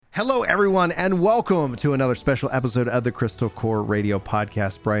Hello, everyone, and welcome to another special episode of the Crystal Core Radio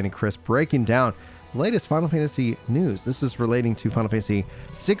Podcast. Brian and Chris breaking down the latest Final Fantasy news. This is relating to Final Fantasy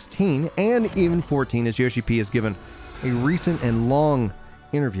 16 and even 14, as Yoshi P has given a recent and long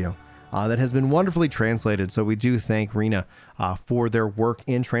interview that has been wonderfully translated. So we do thank Rena for their work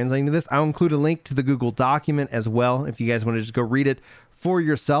in translating this. I'll include a link to the Google document as well if you guys want to just go read it for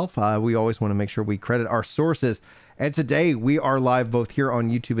yourself. We always want to make sure we credit our sources. And today we are live both here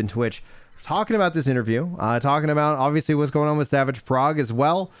on YouTube and Twitch talking about this interview, talking about obviously what's going on with Savage Prague as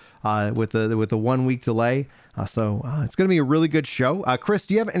well, with the 1 week delay. So it's going to be a really good show. Chris,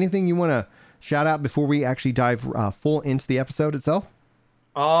 do you have anything you want to shout out before we actually dive full into the episode itself?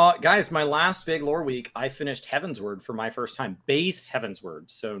 Guys, my last big lore week, I finished Heavensward for my first time, base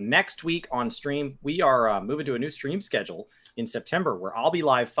Heavensward. So next week on stream, we are moving to a new stream schedule in September, where I'll be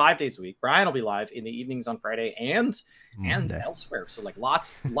live 5 days a week. Brian will be live in the evenings on Friday and elsewhere. So like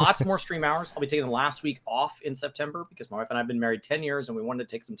lots more stream hours. I'll be taking the last week off in September because my wife and I have been married 10 years and we wanted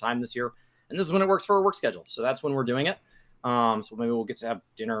to take some time this year. And this is when it works for our work schedule. So that's when we're doing it. So maybe we'll get to have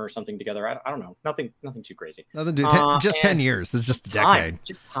dinner or something together. I don't know. Nothing too crazy. Just 10 years. It's just a decade.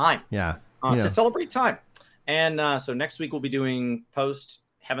 Just time. Yeah. To celebrate time. And so next week we'll be doing post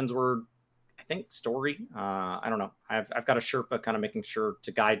Heavensward, I think, story. I don't know. I've got a Sherpa kind of making sure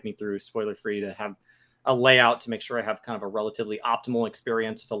to guide me through, spoiler free, to have a layout to make sure I have kind of a relatively optimal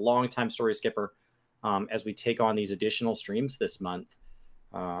experience. It's a long time story skipper as we take on these additional streams this month.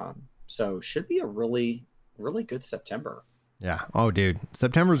 So should be a really, really good September. Yeah. Oh, dude.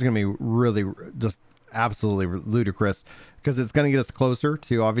 September is going to be really just absolutely ludicrous because it's going to get us closer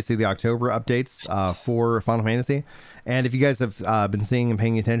to obviously the October updates for Final Fantasy. And if you guys have been seeing and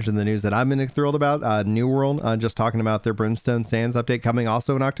paying attention to the news that I've been thrilled about, New World just talking about their Brimstone Sands update coming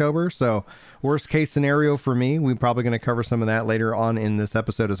also in October. So worst case scenario for me, we're probably going to cover some of that later on in this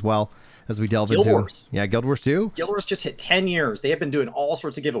episode as well as we delve into Wars. Yeah, Guild Wars 2. Guild Wars just hit 10 years. They have been doing all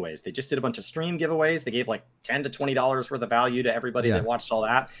sorts of giveaways. They just did a bunch of stream giveaways. They gave like $10 to $20 worth of value to everybody that watched all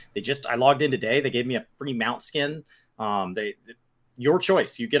that. I logged in today. They gave me a free mount skin. Your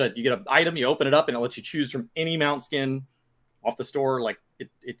choice. You get an item, you open it up, and it lets you choose from any mount skin off the store. Like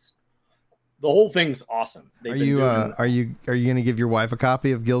it's the whole thing's awesome. Are you going to give your wife a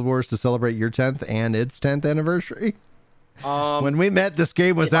copy of Guild Wars to celebrate your 10th and its 10th anniversary? When we met, this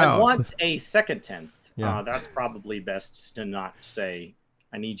game was out. I want a second 10th. Yeah. That's probably best to not say,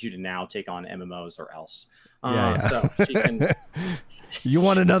 I need you to now take on MMOs or else. So she can. You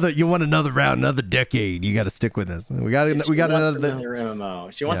want another round, another decade. You got to stick with this. We got another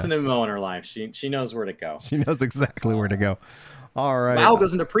MMO. She wants an MMO in her life. She knows where to go. She knows exactly where to go. All right. WoW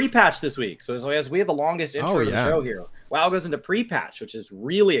goes into pre-patch this week. So as we have the longest intro to the show here, WoW goes into pre-patch, which is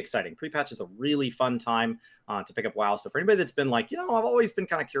really exciting. Pre-patch is a really fun time to pick up WoW. So for anybody that's been like, I've always been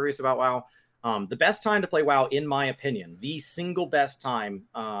kind of curious about WoW, the best time to play WoW, in my opinion, the single best time,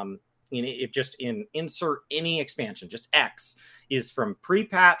 insert any expansion, just X, is from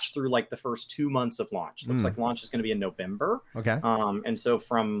pre-patch through like the first 2 months of launch. Looks like launch is going to be in November. Okay. And so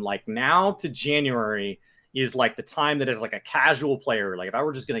from like now to January is like the time that is like a casual player. Like if I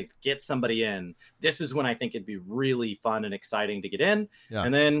were just going to get somebody in, this is when I think it'd be really fun and exciting to get in. Yeah.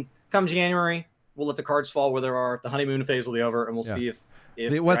 And then come January, we'll let the cards fall where they are. The honeymoon phase will be over, and we'll see if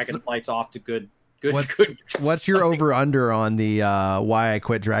Dragonflight's off to good. What's your over under on the why I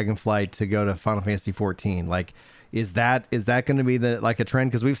quit Dragonflight to go to Final Fantasy 14? Like, is that going to be a trend?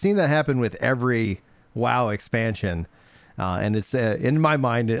 Because we've seen that happen with every WoW expansion. And it's in my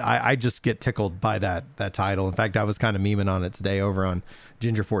mind, I just get tickled by that title. In fact, I was kind of memeing on it today over on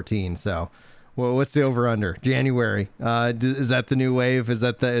Ginger 14. So, well, what's the over under? January. Is that the new wave? Is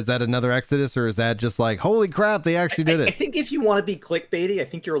that another Exodus, or is that just like, holy crap, they actually did it? I think if you want to be clickbaity, I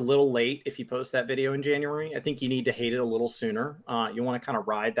think you're a little late if you post that video in January. I think you need to hate it a little sooner. You want to kind of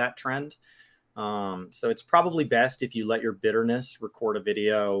ride that trend. So it's probably best if you let your bitterness record a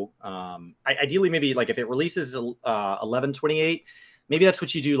video. Ideally, maybe like if it releases 11/28, maybe that's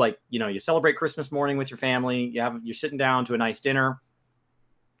what you do. Like, you celebrate Christmas morning with your family. You're sitting down to a nice dinner,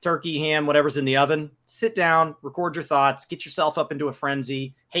 turkey, ham, whatever's in the oven. Sit down, record your thoughts, get yourself up into a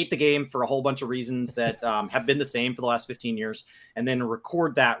frenzy, hate the game for a whole bunch of reasons that have been the same for the last 15 years, and then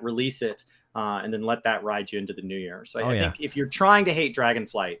record that, release it, and then let that ride you into the new year. So I think if you're trying to hate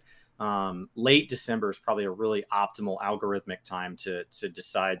Dragonflight, late December is probably a really optimal algorithmic time to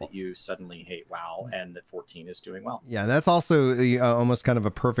decide that you suddenly hate WoW and that 14 is doing well. Yeah, that's also the almost kind of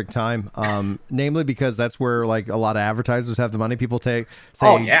a perfect time, namely because that's where like a lot of advertisers have the money. People say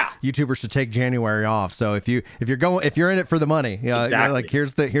YouTubers should take January off. So if you're in it for the money, exactly. Like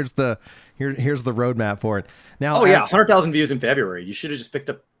here's the roadmap for it. Now, 100,000 views in February. You should have just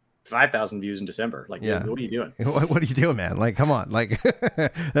picked up 5,000 views in December. Like, yeah. What are you doing? What are you doing, man? Like, come on. Like,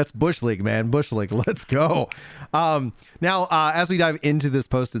 that's Bush League, man. Bush League. Let's go. Now, as we dive into this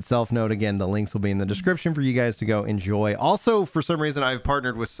post itself, note again, the links will be in the description for you guys to go enjoy. Also, for some reason, I've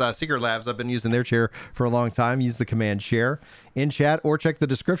partnered with Secret Labs. I've been using their chair for a long time. Use the command share in chat or check the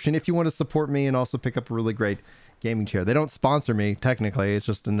description if you want to support me and also pick up a really great gaming chair. They don't sponsor me technically, it's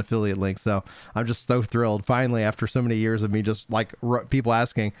just an affiliate link, so I'm just so thrilled finally after so many years of me just like people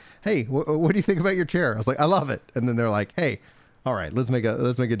asking, hey, what do you think about your chair? I was like, I love it. And then they're like, hey, all right, let's make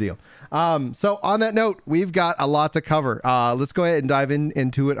a deal. So on that note, we've got a lot to cover. Let's go ahead and dive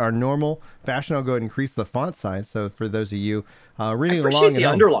into it our normal fashion. I'll go ahead and increase the font size, so for those of you reading I appreciate along, the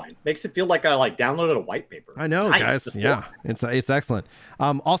underline makes it feel like I downloaded a white paper. I know, nice. guys. Yeah, it's excellent.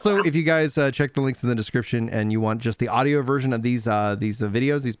 Also, if you guys check the links in the description and you want just the audio version of these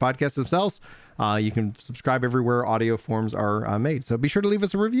videos, these podcasts themselves, you can subscribe everywhere audio forms are made. So be sure to leave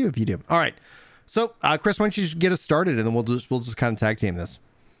us a review if you do. All right. So, Chris, why don't you get us started, and then we'll just kind of tag team this.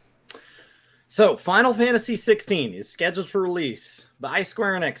 So, Final Fantasy 16 is scheduled for release by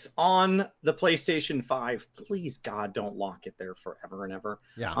Square Enix on the PlayStation 5. Please, God, don't lock it there forever and ever.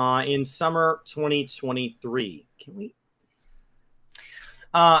 Yeah. In summer 2023. Can we?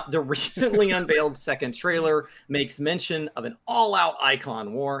 The recently unveiled second trailer makes mention of an all-out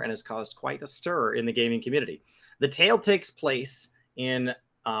icon war and has caused quite a stir in the gaming community. The tale takes place in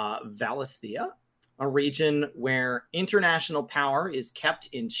Valisthea, a region where international power is kept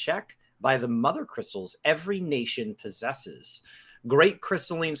in check by the mother crystals every nation possesses. Great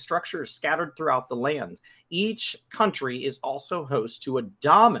crystalline structures scattered throughout the land. Each country is also host to a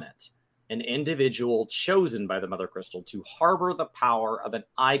dominant, an individual chosen by the mother crystal to harbor the power of an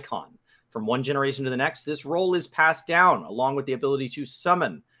icon. From one generation to the next, this role is passed down, along with the ability to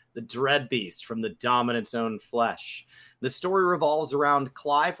summon the dread beast from the dominant's own flesh. The story revolves around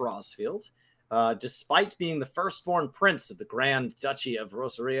Clive Rosfield. Despite being the firstborn prince of the Grand Duchy of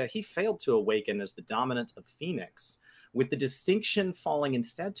Rosaria, he failed to awaken as the dominant of Phoenix, with the distinction falling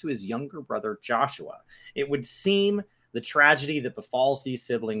instead to his younger brother Joshua. It would seem the tragedy that befalls these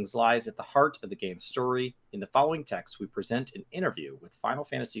siblings lies at the heart of the game's story. In the following text, we present an interview with Final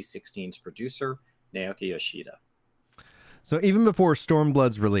Fantasy XVI's producer, Naoki Yoshida. So even before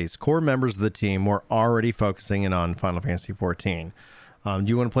Stormblood's release, core members of the team were already focusing in on Final Fantasy XIV. Do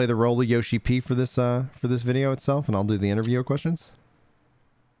you want to play the role of Yoshi P for this video itself, and I'll do the interview questions?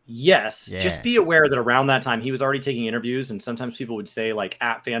 Yes. Yeah. Just be aware that around that time, he was already taking interviews, and sometimes people would say, like,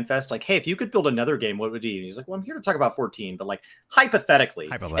 at FanFest, like, hey, if you could build another game, what would it be? And he's like, well, I'm here to talk about 14, but, like, hypothetically.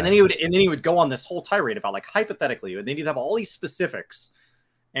 And then he would go on this whole tirade about, like, hypothetically, and then he'd have all these specifics.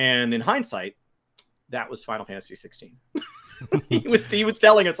 And in hindsight, that was Final Fantasy 16. he was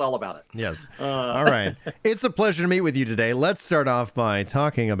telling us all about it. Yes. All right. It's a pleasure to meet with you today. Let's start off by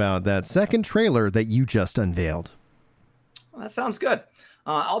talking about that second trailer that you just unveiled. Well, that sounds good.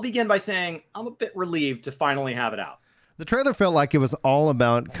 I'll begin by saying I'm a bit relieved to finally have it out. The trailer felt like it was all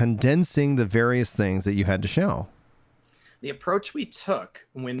about condensing the various things that you had to show. The approach we took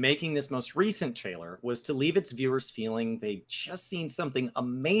when making this most recent trailer was to leave its viewers feeling they'd just seen something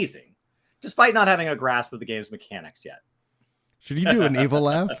amazing, despite not having a grasp of the game's mechanics yet. Should you do an evil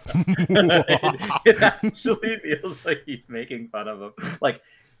laugh? It actually feels like he's making fun of him. Like,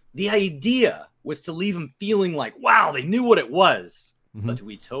 the idea was to leave him feeling like, wow, they knew what it was, but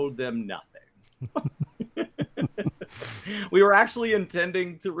we told them nothing. We were actually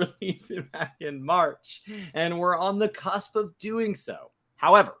intending to release it back in March, and we're on the cusp of doing so.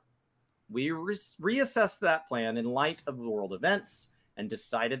 However, we reassessed that plan in light of the world events and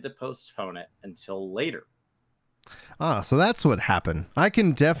decided to postpone it until later. So that's what happened. I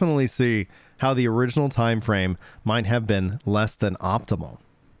can definitely see how the original time frame might have been less than optimal.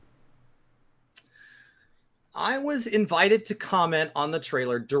 I was invited to comment on the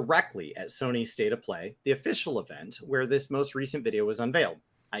trailer directly at Sony's State of Play, the official event where this most recent video was unveiled.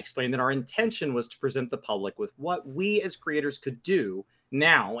 I explained that our intention was to present the public with what we as creators could do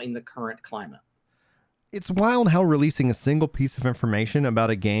now in the current climate. It's wild how releasing a single piece of information about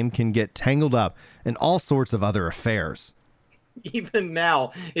a game can get tangled up in all sorts of other affairs. Even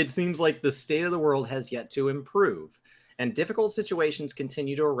now, it seems like the state of the world has yet to improve, and difficult situations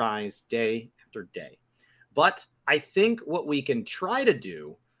continue to arise day after day. But I think what we can try to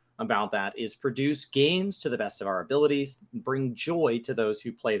do about that is produce games to the best of our abilities, bring joy to those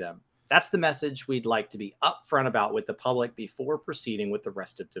who play them. That's the message we'd like to be upfront about with the public before proceeding with the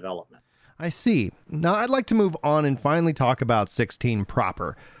rest of development. I see. Now I'd like to move on and finally talk about 16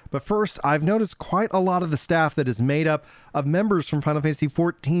 proper. But first, I've noticed quite a lot of the staff that is made up of members from Final Fantasy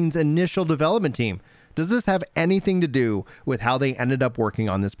XIV's initial development team. Does this have anything to do with how they ended up working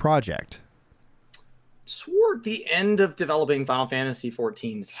on this project? Toward the end of developing Final Fantasy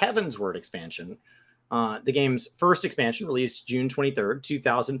XIV's Heavensward expansion, the game's first expansion, released June 23rd,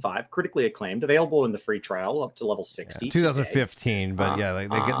 2005, critically acclaimed, available in the free trial up to level 60. 2015, but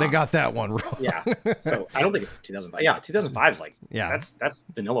they got that one wrong. Yeah, so I don't think it's 2005. Yeah, 2005 is like, that's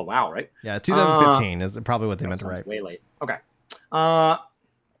vanilla WoW, right? Yeah, 2015 is probably what they meant to write. Way late. Okay.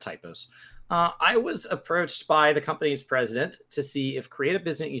 Typos. I was approached by the company's president to see if Creative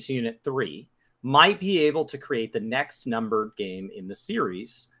Business Unit 3 might be able to create the next numbered game in the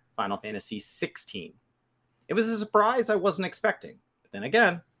series, Final Fantasy 16. It was a surprise I wasn't expecting. But then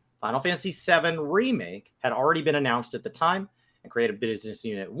again, Final Fantasy 7 Remake had already been announced at the time, and Creative Business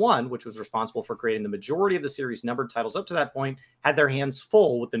Unit 1, which was responsible for creating the majority of the series' numbered titles up to that point, had their hands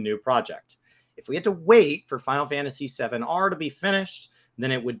full with the new project. If we had to wait for Final Fantasy 7R to be finished,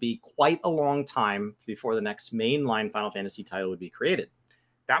 then it would be quite a long time before the next mainline Final Fantasy title would be created.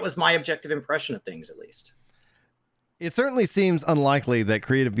 That was my objective impression of things, at least. It certainly seems unlikely that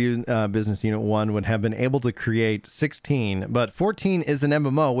Creative Business Unit 1 would have been able to create 16, but 14 is an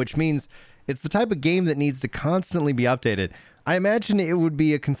MMO, which means it's the type of game that needs to constantly be updated. I imagine it would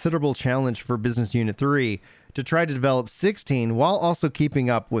be a considerable challenge for Business Unit 3 to try to develop 16 while also keeping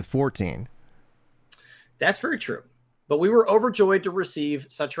up with 14. That's very true. But we were overjoyed to receive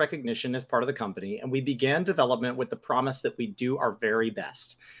such recognition as part of the company, and we began development with the promise that we'd do our very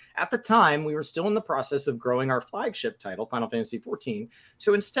best. At the time, we were still in the process of growing our flagship title, Final Fantasy XIV,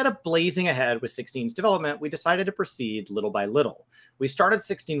 so instead of blazing ahead with 16's development, we decided to proceed little by little. We started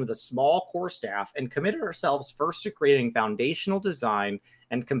 16 with a small core staff and committed ourselves first to creating foundational design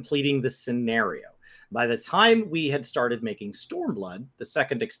and completing the scenario. By the time we had started making Stormblood, the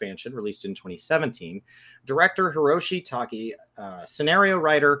second expansion released in 2017, director Hiroshi Taki, scenario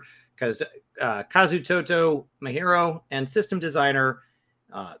writer Kazutoto Mahiro, and system designer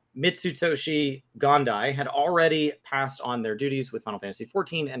Mitsutoshi Gondai had already passed on their duties with Final Fantasy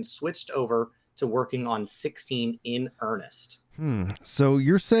XIV and switched over to working on 16 in earnest. So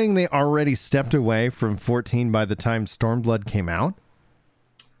you're saying they already stepped away from 14 by the time Stormblood came out?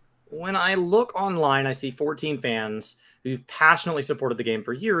 When I look online, I see 14 fans who've passionately supported the game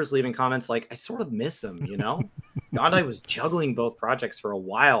for years, leaving comments like, I sort of miss him, you know? Gondai was juggling both projects for a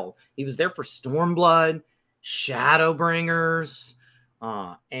while. He was there for Stormblood, Shadowbringers,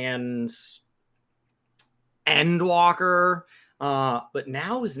 and Endwalker, but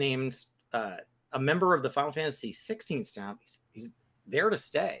now is named a member of the Final Fantasy 16 staff. He's there to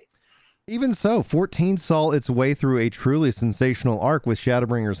stay. Even so, 14 saw its way through a truly sensational arc with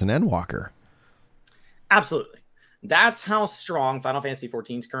Shadowbringers and Endwalker. Absolutely. That's how strong Final Fantasy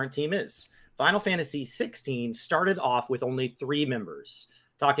XIV's current team is. Final Fantasy 16 started off with only 3 members,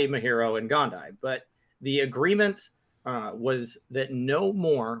 Take, Mahiro, and Gondai, but the agreement was that no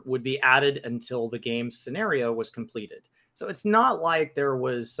more would be added until the game's scenario was completed. So it's not like there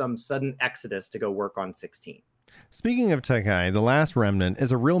was some sudden exodus to go work on 16. Speaking of Takai, The Last Remnant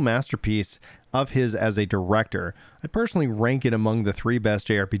is a real masterpiece of his as a director. I personally rank it among the 3 best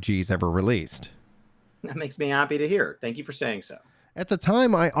JRPGs ever released. That makes me happy to hear. Thank you for saying so. At the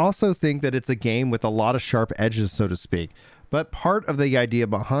time, I also think that it's a game with a lot of sharp edges, so to speak. But part of the idea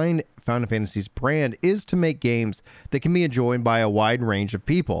behind Final Fantasy's brand is to make games that can be enjoyed by a wide range of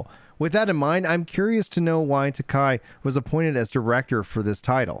people. With that in mind, I'm curious to know why Takai was appointed as director for this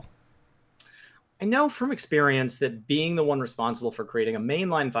title. I know from experience that being the one responsible for creating a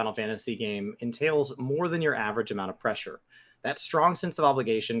mainline Final Fantasy game entails more than your average amount of pressure. That strong sense of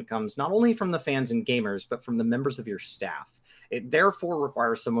obligation comes not only from the fans and gamers, but from the members of your staff. It therefore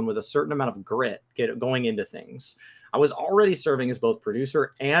requires someone with a certain amount of grit going into things. I was already serving as both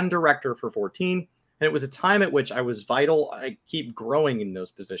producer and director for 14, and it was a time at which I was vital. I keep growing in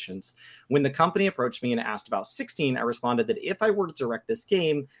those positions. When the company approached me and asked about 16, I responded that if I were to direct this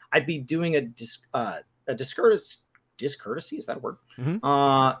game, I'd be doing a discourtesy, is that a word?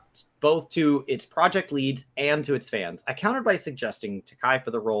 Mm-hmm. Both to its project leads and to its fans. I countered by suggesting Takai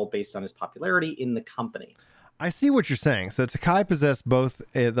for the role based on his popularity in the company. I see what you're saying. So Takai possessed both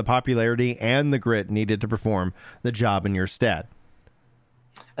the popularity and the grit needed to perform the job in your stead.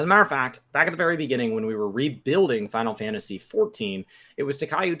 As a matter of fact, back at the very beginning when we were rebuilding Final Fantasy XIV, it was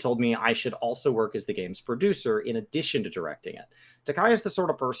Takai who told me I should also work as the game's producer in addition to directing it. Takai is the sort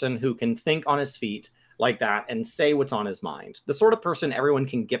of person who can think on his feet like that and say what's on his mind. The sort of person everyone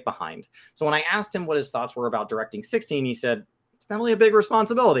can get behind. So when I asked him what his thoughts were about directing 16, he said, it's definitely a big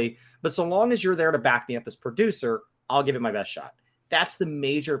responsibility, but so long as you're there to back me up as producer, I'll give it my best shot. That's the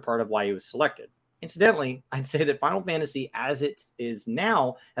major part of why he was selected. Incidentally, I'd say that Final Fantasy, as it is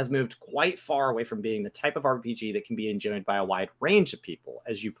now, has moved quite far away from being the type of RPG that can be enjoyed by a wide range of people,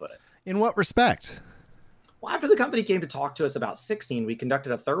 as you put it. In what respect? Well, after the company came to talk to us about 16, we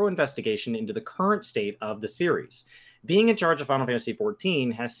conducted a thorough investigation into the current state of the series. Being in charge of Final Fantasy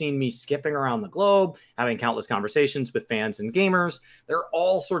XIV has seen me skipping around the globe, having countless conversations with fans and gamers. There are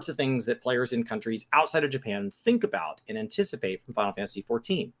all sorts of things that players in countries outside of Japan think about and anticipate from Final Fantasy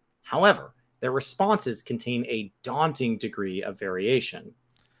XIV. However, their responses contain a daunting degree of variation.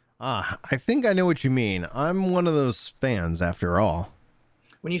 I think I know what you mean. I'm one of those fans after all.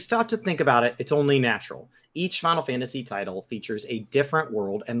 When you stop to think about it, it's only natural. Each Final Fantasy title features a different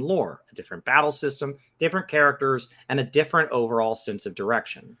world and lore, a different battle system, different characters, and a different overall sense of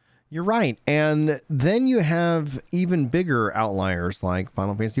direction. You're right. And then you have even bigger outliers like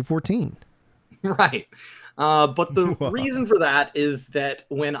Final Fantasy XIV. Right. But the reason for that is that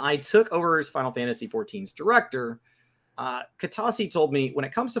when I took over as Final Fantasy XIV's director, Katase told me when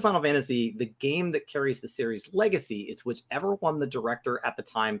it comes to Final Fantasy, the game that carries the series' legacy is whichever one the director at the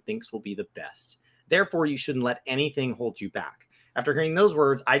time thinks will be the best. Therefore, you shouldn't let anything hold you back. After hearing those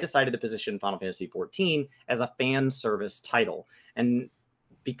words, I decided to position Final Fantasy XIV as a fan service title. And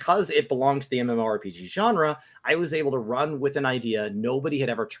because it belonged to the MMORPG genre, I was able to run with an idea nobody had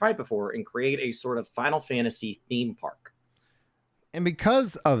ever tried before and create a sort of Final Fantasy theme park. And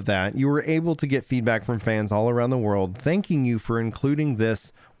because of that, you were able to get feedback from fans all around the world thanking you for including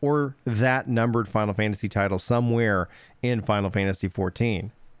this or that numbered Final Fantasy title somewhere in Final Fantasy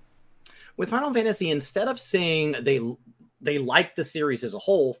XIV. With Final Fantasy, instead of saying they like the series as a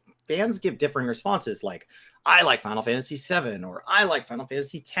whole, fans give differing responses like, I like Final Fantasy VII, or I like Final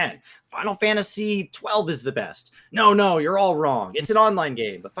Fantasy X. Final Fantasy XII is the best. No, you're all wrong. It's an online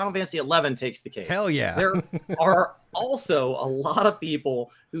game, but Final Fantasy XI takes the cake. Hell yeah. There are also a lot of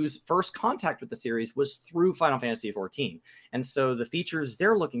people whose first contact with the series was through Final Fantasy XIV. And so the features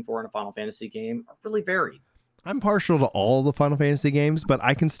they're looking for in a Final Fantasy game are really varied. I'm partial to all the Final Fantasy games, but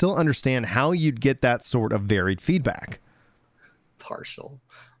I can still understand how you'd get that sort of varied feedback. Partial.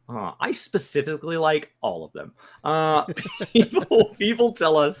 I specifically like all of them. People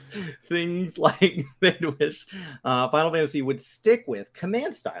tell us things like they'd wish Final Fantasy would stick with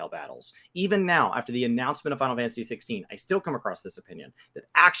command style battles. Even now, after the announcement of Final Fantasy 16, I still come across this opinion that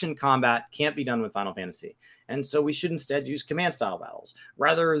action combat can't be done with Final Fantasy. And so we should instead use command style battles.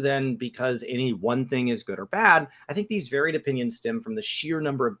 Rather than because any one thing is good or bad, I think these varied opinions stem from the sheer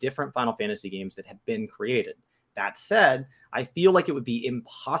number of different Final Fantasy games that have been created. That said, I feel like it would be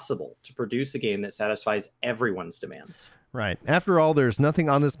impossible to produce a game that satisfies everyone's demands. Right. After all, there's nothing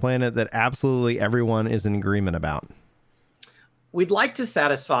on this planet that absolutely everyone is in agreement about. We'd like to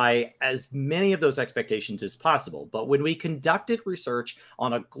satisfy as many of those expectations as possible, but when we conducted research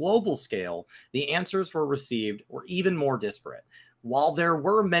on a global scale, the answers received were even more disparate. While there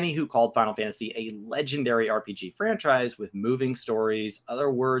were many who called Final Fantasy a legendary RPG franchise with moving stories, other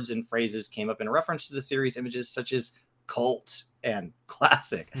words and phrases came up in reference to the series images such as cult and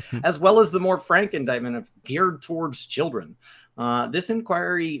classic, as well as the more frank indictment of geared towards children. This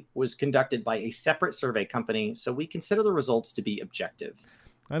inquiry was conducted by a separate survey company, so we consider the results to be objective.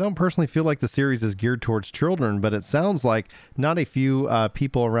 I don't personally feel like the series is geared towards children, but it sounds like not a few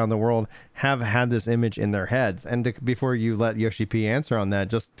people around the world have had this image in their heads. And before you let Yoshi P answer on that,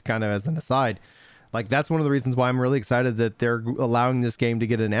 just kind of as an aside, like that's one of the reasons why I'm really excited that they're allowing this game to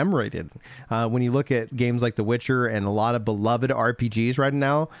get an M rated. When you look at games like The Witcher and a lot of beloved RPGs right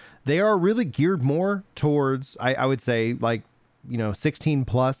now, they are really geared more towards, I would say, like, 16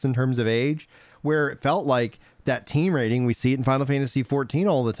 plus in terms of age, where it felt like that teen rating, we see it in Final Fantasy XIV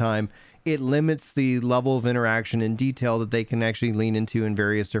all the time, it limits the level of interaction and detail that they can actually lean into in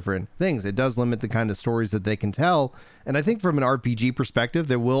various different things. It does limit the kind of stories that they can tell. And I think from an RPG perspective,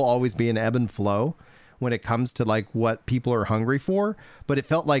 there will always be an ebb and flow when it comes to like what people are hungry for. But it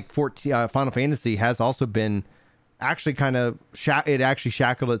felt like Final Fantasy has also been actually kind of, it actually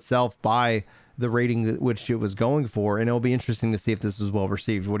shackled itself by the rating which it was going for. And it'll be interesting to see if this is well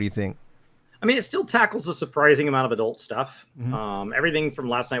received. What do you think? I mean, it still tackles a surprising amount of adult stuff. Mm-hmm. Everything from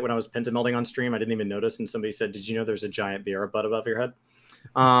last night when I was pentamelding on stream, I didn't even notice. And somebody said, did you know there's a giant Viera butt above your head?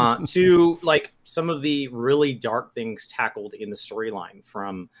 To like some of the really dark things tackled in the storyline,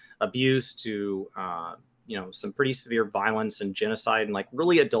 from abuse to, some pretty severe violence and genocide and like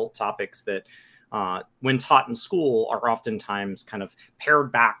really adult topics that when taught in school are oftentimes kind of pared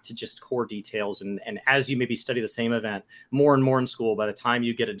back to just core details. And as you maybe study the same event more and more in school, by the time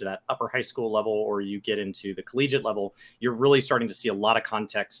you get into that upper high school level or you get into the collegiate level, you're really starting to see a lot of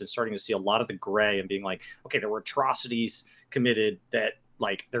context and starting to see a lot of the gray and being like, okay, there were atrocities committed that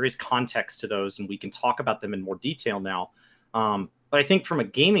like there is context to those, and we can talk about them in more detail now. But I think from a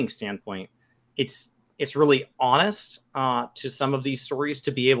gaming standpoint, it's really honest to some of these stories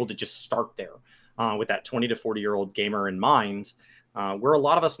to be able to just start there with that 20 to 40-year-old gamer in mind, where a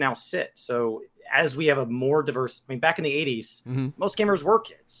lot of us now sit. So as we have a more diverse, I mean, back in the 80s, most gamers were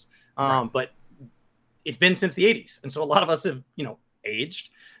kids, but it's been since the 80s. And so a lot of us have, aged.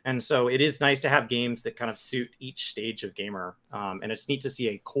 And so it is nice to have games that kind of suit each stage of gamer. And it's neat to see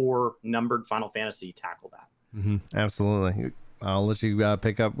a core numbered Final Fantasy tackle that. Absolutely. I'll let you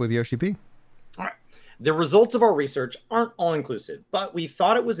pick up with Yoshi P. All right. The results of our research aren't all inclusive, but we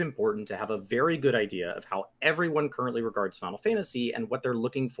thought it was important to have a very good idea of how everyone currently regards Final Fantasy and what they're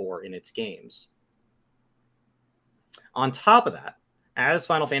looking for in its games. On top of that, as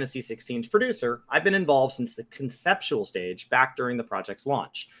Final Fantasy XVI's producer, I've been involved since the conceptual stage back during the project's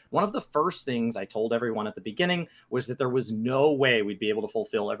launch. One of the first things I told everyone at the beginning was that there was no way we'd be able to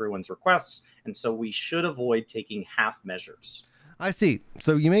fulfill everyone's requests, and so we should avoid taking half measures. I see.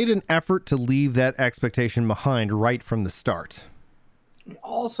 So you made an effort to leave that expectation behind right from the start. We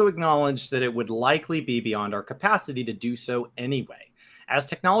also acknowledged that it would likely be beyond our capacity to do so anyway. As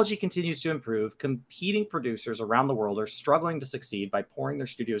technology continues to improve, competing producers around the world are struggling to succeed by pouring their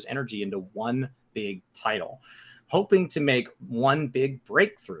studio's energy into one big title, hoping to make one big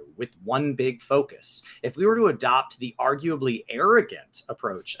breakthrough with one big focus. If we were to adopt the arguably arrogant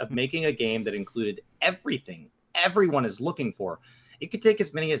approach of making a game that included everything everyone is looking for, it could take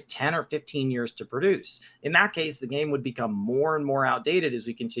as many as 10 or 15 years to produce. In that case, the game would become more and more outdated as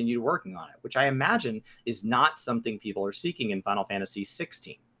we continue working on it, which I imagine is not something people are seeking in Final Fantasy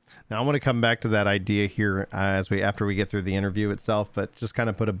XVI. Now, I want to come back to that idea here after we get through the interview itself, but just kind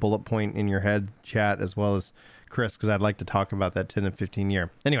of put a bullet point in your head, chat, as well as Chris, because I'd like to talk about that 10 and 15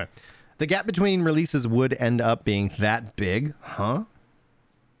 year. Anyway, the gap between releases would end up being that big, huh?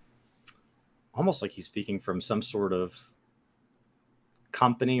 Almost like he's speaking from some sort of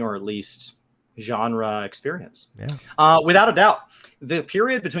company or at least genre experience. Yeah. Without a doubt, the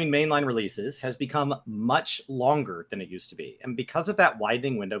period between mainline releases has become much longer than it used to be. And because of that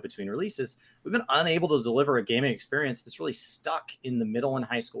widening window between releases, we've been unable to deliver a gaming experience that's really stuck in the middle and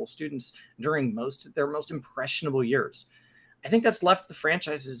high school students during their most impressionable years. I think that's left the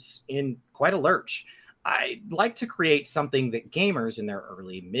franchises in quite a lurch. I'd like to create something that gamers in their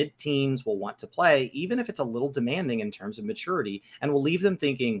early mid-teens will want to play, even if it's a little demanding in terms of maturity, and will leave them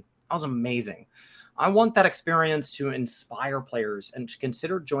thinking, that was amazing. I want that experience to inspire players and to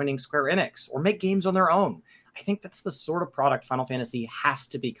consider joining Square Enix or make games on their own. I think that's the sort of product Final Fantasy has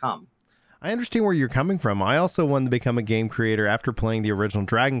to become. I understand where you're coming from. I also wanted to become a game creator after playing the original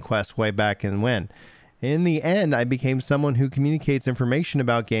Dragon Quest way back in when. In the end, I became someone who communicates information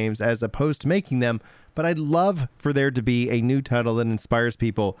about games as opposed to making them, but I'd love for there to be a new title that inspires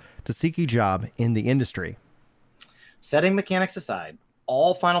people to seek a job in the industry. Setting mechanics aside,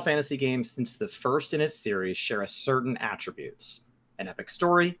 all Final Fantasy games since the first in its series share a certain attributes: an epic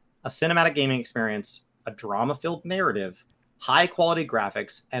story, a cinematic gaming experience, a drama-filled narrative, high-quality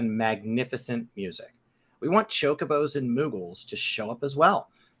graphics, and magnificent music. We want chocobos and Moogles to show up as well.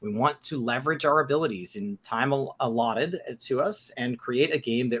 We want to leverage our abilities in time allotted to us and create a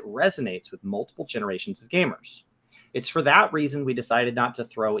game that resonates with multiple generations of gamers. It's for that reason we decided not to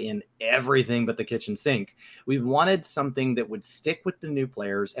throw in everything but the kitchen sink. We wanted something that would stick with the new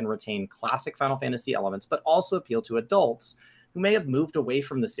players and retain classic Final Fantasy elements, but also appeal to adults who may have moved away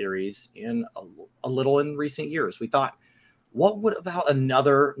from the series in a little in recent years. We thought, what would about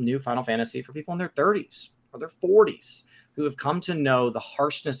another new Final Fantasy for people in their 30s or their 40s? Who have come to know the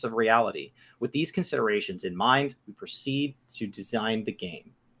harshness of reality. With these considerations in mind, we proceed to design the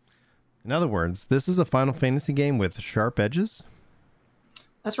game. In other words, this is a Final Fantasy game with sharp edges?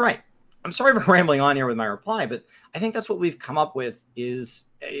 That's right. I'm sorry for rambling on here with my reply, but I think that's what we've come up with is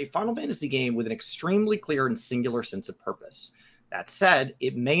a Final Fantasy game with an extremely clear and singular sense of purpose. That said,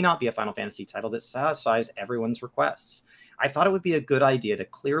 it may not be a Final Fantasy title that satisfies everyone's requests. I thought it would be a good idea to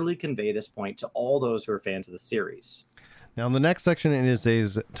clearly convey this point to all those who are fans of the series. Now, the next section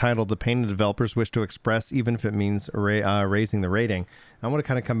is titled The Pain the Developers Wish to Express, even if it means raising the rating. I want to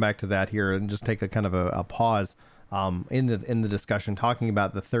kind of come back to that here and just take a kind of a pause in the discussion, talking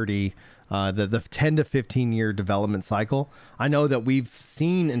about the 10 to 15 year development cycle. I know that we've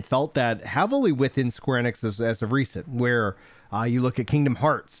seen and felt that heavily within Square Enix as of recent, where you look at Kingdom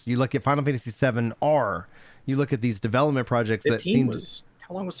Hearts, you look at Final Fantasy VII R, you look at these development projects that seemed...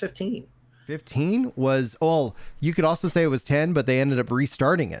 How long was 15? 15 was, well, you could also say it was 10, but they ended up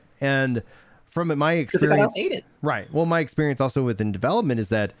restarting it. And from my experience, outdated. Right. Well, my experience also within development is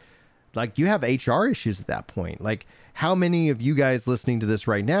that like you have HR issues at that point. Like how many of you guys listening to this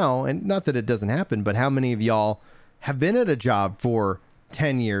right now, and not that it doesn't happen, but how many of y'all have been at a job for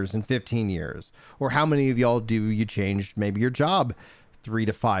 10 years and 15 years? Or how many of y'all do you changed maybe your job 3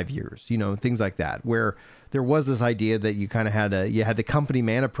 to 5 years, you know, things like that, where there was this idea that you kind of you had the company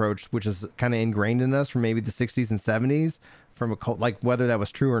man approach, which is kind of ingrained in us from maybe the 60s and 70s from a cult, like whether that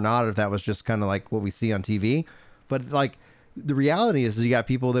was true or not, or if that was just kind of like what we see on TV. But like the reality is you got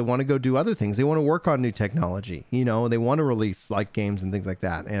people that want to go do other things. They want to work on new technology, you know, they want to release like games and things like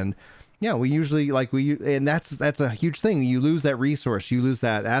that. And yeah, we usually and that's a huge thing. You lose that resource, you lose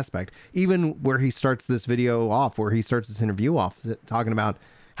that aspect. Even where he starts this video off, where he starts this interview off, talking about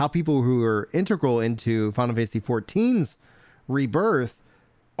how people who are integral into Final Fantasy XIV's rebirth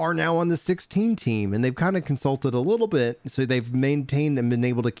are now on the 16 team, and they've kind of consulted a little bit, so they've maintained and been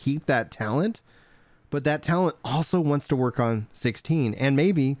able to keep that talent. But that talent also wants to work on 16 and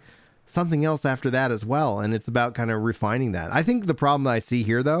maybe something else after that as well. And it's about kind of refining that. I think the problem I see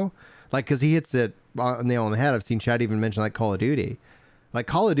here, though, like, because he hits it nail on the head. I've seen Chad even mention like Call of Duty. Like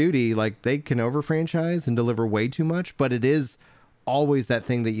Call of Duty, like they can over franchise and deliver way too much, but it is always that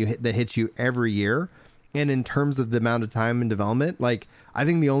thing that hits you every year. And in terms of the amount of time in development, like I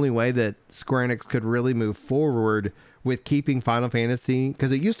think the only way that Square Enix could really move forward with keeping Final Fantasy,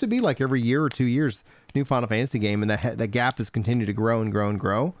 because it used to be like every year or 2 years, new Final Fantasy game, and that gap has continued to grow and grow and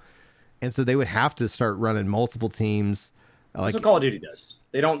grow. And so they would have to start running multiple teams. That's what Call of Duty does.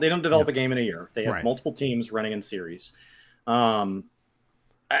 They don't develop a game in a year. They have multiple teams running in series. I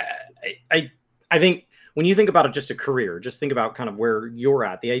think when you think about it, just a career, just think about kind of where you're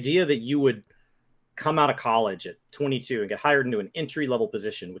at. The idea that you would come out of college at 22 and get hired into an entry-level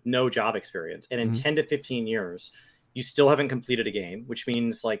position with no job experience, and in 10 to 15 years, you still haven't completed a game, which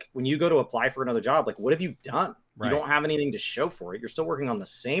means like when you go to apply for another job, like what have you done? You don't have anything to show for it. You're still working on the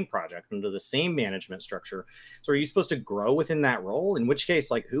same project under the same management structure. So are you supposed to grow within that role? In which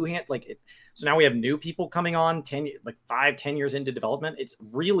case, like so now we have new people coming on 10 years into development. It's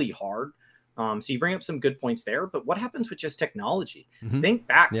really hard. So you bring up some good points there, but what happens with just technology? Think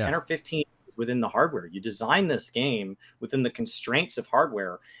back 10 or 15 years within the hardware. You design this game within the constraints of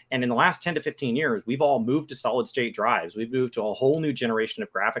hardware. And in the last 10 to 15 years, we've all moved to solid state drives. We've moved to a whole new generation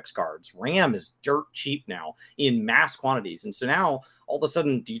of graphics cards. RAM is dirt cheap now in mass quantities. And so now all of a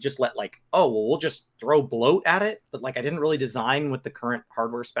sudden, do you just let like, oh, well, we'll just throw bloat at it? But like, I didn't really design with the current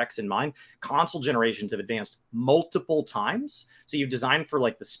hardware specs in mind. Console generations have advanced multiple times. So you've designed for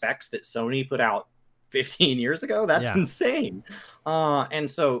like the specs that Sony put out 15 years ago. That's insane. And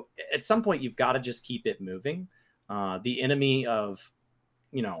so at some point you've got to just keep it moving. The enemy of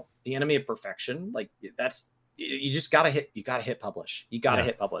perfection, like that's, you just gotta hit publish. You gotta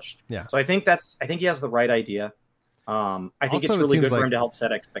hit publish. Yeah. So I think he has the right idea. I think it's really good for him to help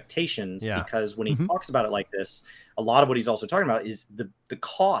set expectations, because when he talks about it like this, a lot of what he's also talking about is the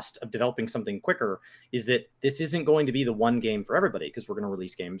cost of developing something quicker is that this isn't going to be the one game for everybody, because we're going to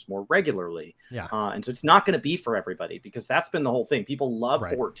release games more regularly. And so it's not going to be for everybody, because that's been the whole thing. People love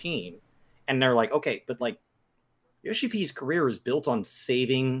 14 and they're like, okay, but like Yoshi P's career is built on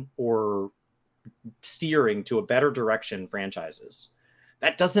saving or steering to a better direction franchises.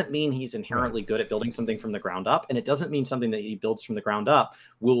 That doesn't mean he's inherently good at building something from the ground up. And it doesn't mean something that he builds from the ground up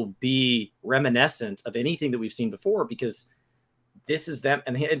will be reminiscent of anything that we've seen before, because this is them.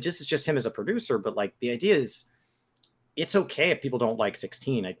 And this is just him as a producer. But like the idea is it's okay if people don't like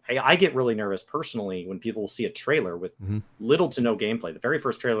 16. I get really nervous personally when people see a trailer with little to no gameplay. The very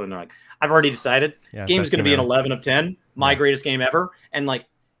first trailer, and they're like, I've already decided game's going to be an 11 of 10, my greatest game ever. And like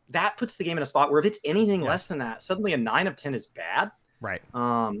that puts the game in a spot where if it's anything less than that, suddenly a 9 of 10 is bad. Right.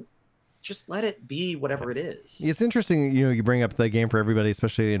 Just let it be whatever it is. It's interesting, you bring up the game for everybody,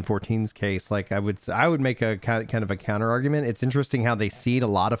 especially in 14's case. Like I would make a kind of a counter argument. It's interesting how they seed a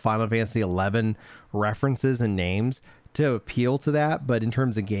lot of Final Fantasy 11 references and names to appeal to that, but in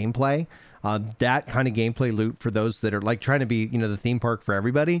terms of gameplay, that kind of gameplay loop for those that are like trying to be, the theme park for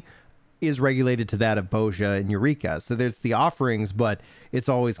everybody is regulated to that of Bozja and Eureka. So there's the offerings, but it's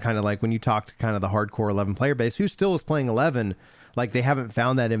always kind of like when you talk to kind of the hardcore 11 player base who still is playing 11, like they haven't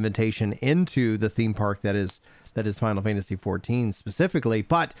found that invitation into the theme park that is Final Fantasy 14 specifically,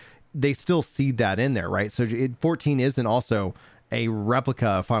 but they still seed that in there, right? So 14 isn't also a replica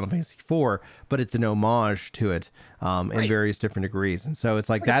of Final Fantasy 4, but it's an homage to it in various different degrees. And so it's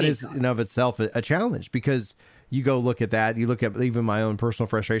like that is in of itself a challenge, because you go look at that, you look at even my own personal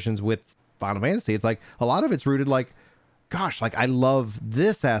frustrations with Final Fantasy. It's like a lot of it's rooted like, gosh, like I love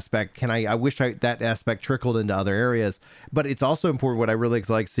this aspect. I wish that aspect trickled into other areas, but it's also important. What I really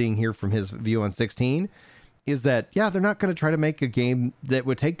like seeing here from his view on 16 is that, yeah, they're not going to try to make a game that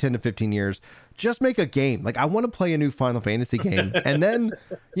would take 10 to 15 years. Just make a game. Like, I want to play a new Final Fantasy game. And then,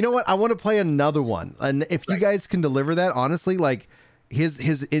 you know what? I want to play another one. And if you guys can deliver that, honestly, like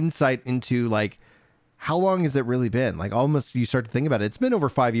his insight into like, how long has it really been? Like, almost, you start to think about it. It's been over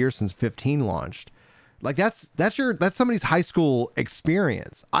 5 years since 15 launched. Like, that's somebody's high school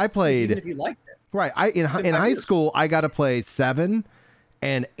experience. I played, even if you liked it. Right. In high school, I got to play 7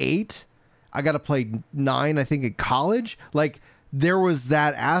 and 8. I got to play 9, I think, in college. Like, there was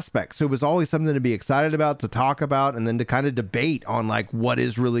that aspect. So it was always something to be excited about, to talk about, and then to kind of debate on like what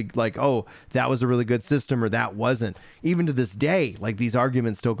is really like, oh, that was a really good system or that wasn't. Even to this day, like these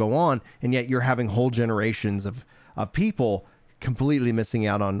arguments still go on, and yet you're having whole generations of people completely missing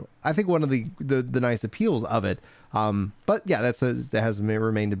out on, I think, one of the nice appeals of it. But yeah, that has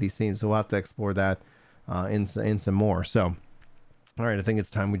remained to be seen. So we'll have to explore that in some more. So, all right, I think it's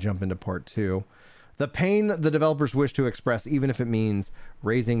time we jump into part 2. The pain the developers wish to express, even if it means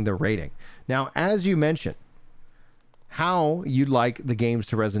raising the rating. Now, as you mentioned, how you'd like the games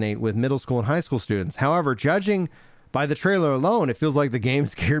to resonate with middle school and high school students. However, judging by the trailer alone, it feels like the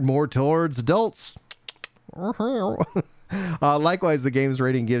game's geared more towards adults. Likewise, the game's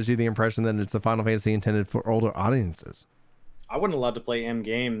rating gives you the impression that it's a Final Fantasy intended for older audiences. I wasn't allowed to play M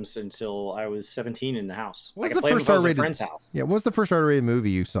games until I was 17 in the house. What's the first R-rated friend's house? Yeah, what's the first R-rated movie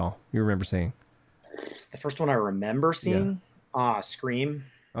you remember seeing? The first one I remember seeing, Scream.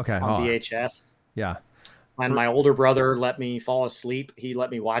 Okay, on VHS. Yeah. And my older brother let me fall asleep. He let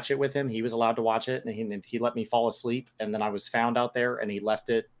me watch it with him. He was allowed to watch it, and he let me fall asleep. And then I was found out there, and he left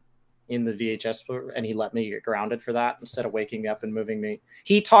it in the VHS, and he let me get grounded for that instead of waking me up and moving me.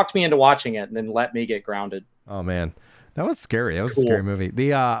 He talked me into watching it and then let me get grounded. Oh man, that was scary. That was cool. A scary movie.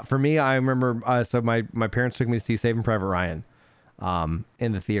 For me, I remember. So my parents took me to see Saving Private Ryan,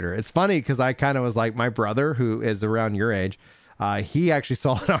 in the theater. It's funny because I kind of was like, my brother, who is around your age, he actually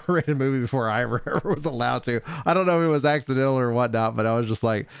saw an R-rated movie before I ever was allowed to. I don't know if it was accidental or whatnot, but I was just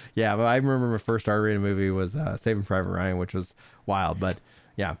like, yeah. But I remember my first R-rated movie was Saving Private Ryan, which was wild. But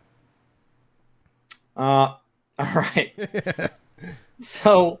yeah. All right.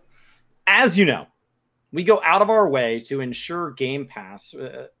 So, as you know, we go out of our way to ensure games pass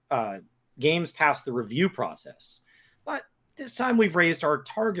the review process. But this time we've raised our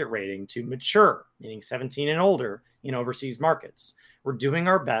target rating to mature, meaning 17 and older in overseas markets. We're doing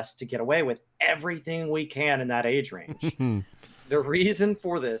our best to get away with everything we can in that age range. The reason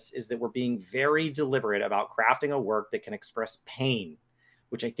for this is that we're being very deliberate about crafting a work that can express pain,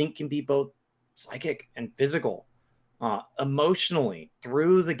 which I think can be both psychic and physical, emotionally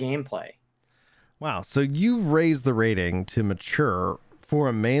through the gameplay. Wow. So you've raised the rating to mature for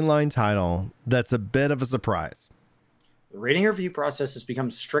a mainline title that's a bit of a surprise. The rating review process has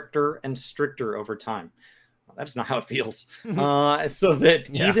become stricter and stricter over time. Well, that's not how it feels. So that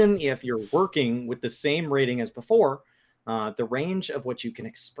even if you're working with the same rating as before, the range of what you can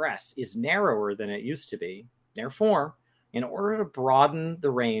express is narrower than it used to be. Therefore, in order to broaden the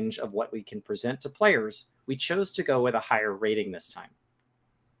range of what we can present to players, we chose to go with a higher rating this time.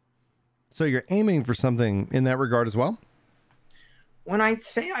 So you're aiming for something in that regard as well? When I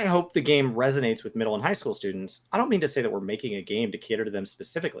say I hope the game resonates with middle and high school students, I don't mean to say that we're making a game to cater to them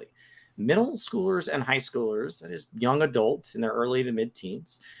specifically. Middle schoolers and high schoolers, that is young adults in their early to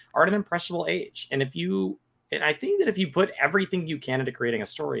mid-teens, are at an impressionable age. And I think that if you put everything you can into creating a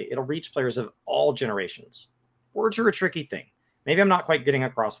story, it'll reach players of all generations. Words are a tricky thing. Maybe I'm not quite getting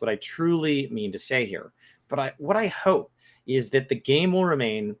across what I truly mean to say here, but what I hope is that the game will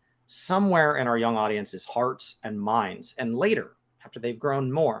remain somewhere in our young audience's hearts and minds. And later, after they've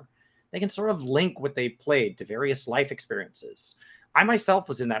grown more, they can sort of link what they played to various life experiences. I myself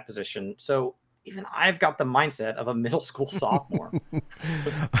was in that position, so even I've got the mindset of a middle school sophomore.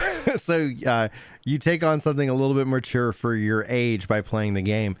 So you take on something a little bit mature for your age by playing the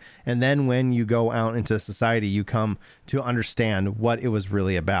game. And then when you go out into society, you come to understand what it was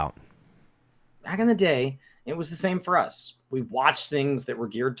really about. Back in the day, it was the same for us. We watched things that were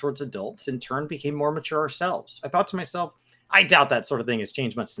geared towards adults, in turn became more mature ourselves. I thought to myself, I doubt that sort of thing has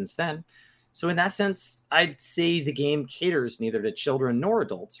changed much since then. So in that sense, I'd say the game caters neither to children nor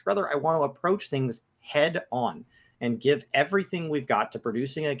adults. Rather, I want to approach things head on and give everything we've got to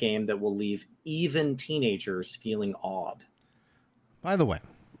producing a game that will leave even teenagers feeling awed. By the way,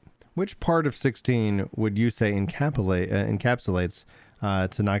 which part of 16 would you say encapsulates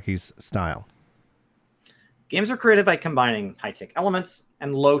Tanaki's style? Games are created by combining high-tech elements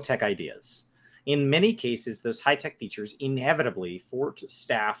and low-tech ideas. In many cases, those high-tech features inevitably force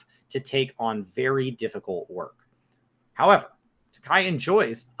staff to take on very difficult work. However, Kai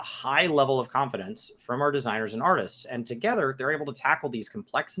enjoys a high level of confidence from our designers and artists, and together they're able to tackle these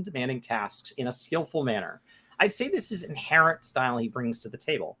complex and demanding tasks in a skillful manner. I'd say this is inherent style he brings to the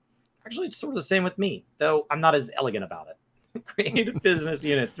table. Actually, it's sort of the same with me, though I'm not as elegant about it. Creative Business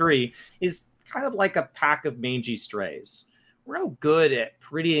Unit 3 is kind of like a pack of mangy strays. We're no good at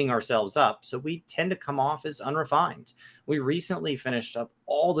prettying ourselves up, so we tend to come off as unrefined. We recently finished up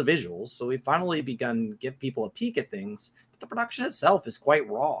all the visuals, so we've finally begun to give people a peek at things, but the production itself is quite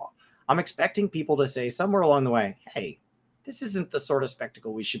raw. I'm expecting people to say somewhere along the way, hey, this isn't the sort of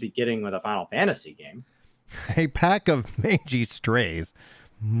spectacle we should be getting with a Final Fantasy game. A pack of mangy strays.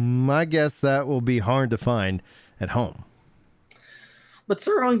 I guess that will be hard to find at home. But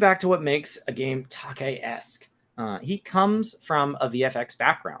circling back to what makes a game Take-esque, he comes from a VFX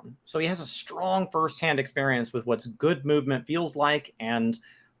background, so he has a strong first-hand experience with what's good movement feels like and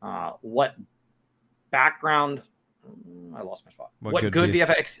what background... I lost my spot. What good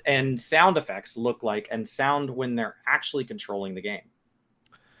VFX and sound effects look like and sound when they're actually controlling the game.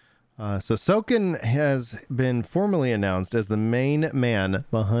 So Soken has been formally announced as the main man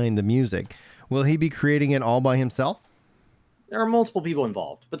behind the music. Will he be creating it all by himself? There are multiple people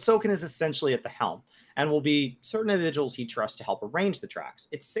involved, but Soken is essentially at the helm and will be certain individuals he trusts to help arrange the tracks.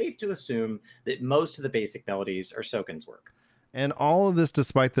 It's safe to assume that most of the basic melodies are Soken's work. And all of this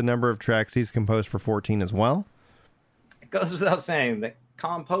despite the number of tracks he's composed for 14 as well? It goes without saying that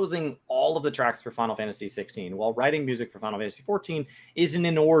composing all of the tracks for Final Fantasy 16 while writing music for Final Fantasy 14 is an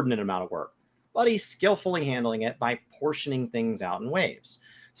inordinate amount of work, but he's skillfully handling it by portioning things out in waves.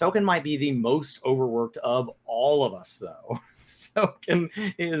 Soken might be the most overworked of all of us, though. Soken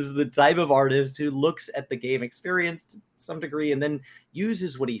is the type of artist who looks at the game experience to some degree and then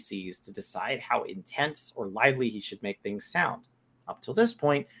uses what he sees to decide how intense or lively he should make things sound. Up till this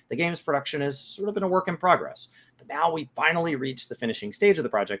point, the game's production has sort of been a work in progress. But now we finally reached the finishing stage of the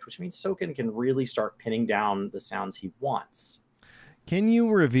project, which means Soken can really start pinning down the sounds he wants. Can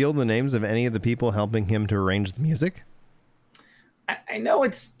you reveal the names of any of the people helping him to arrange the music? I know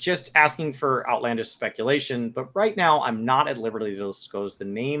it's just asking for outlandish speculation, but right now I'm not at liberty to disclose the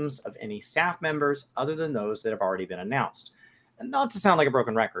names of any staff members other than those that have already been announced. And not to sound like a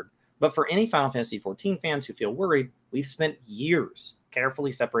broken record, but for any Final Fantasy XIV fans who feel worried, we've spent years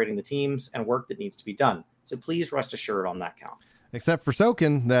carefully separating the teams and work that needs to be done. So please rest assured on that count. Except for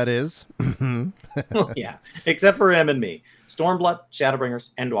Soken, that is. Well, yeah, except for him and me. Stormblood,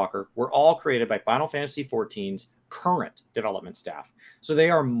 Shadowbringers, Endwalker were all created by Final Fantasy XIV's current development staff. So they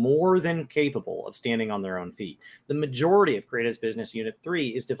are more than capable of standing on their own feet. The majority of Creative's Business Unit 3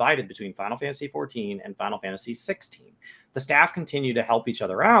 is divided between Final Fantasy XIV and Final Fantasy XVI. The staff continue to help each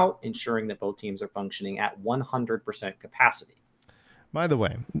other out, ensuring that both teams are functioning at 100% capacity. By the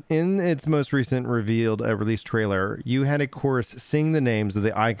way, in its most recent release trailer, you had a chorus sing the names of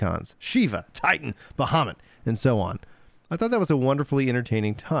the icons, Shiva, Titan, Bahamut, and so on. I thought that was a wonderfully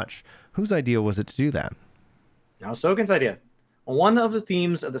entertaining touch. Whose idea was it to do that? Now, Soken's idea. One of the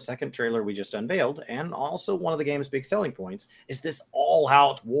themes of the second trailer we just unveiled, and also one of the game's big selling points, is this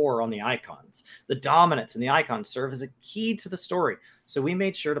all-out war on the icons. The dominance in the icons serve as a key to the story, so we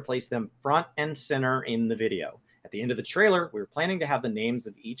made sure to place them front and center in the video. At the end of the trailer, we were planning to have the names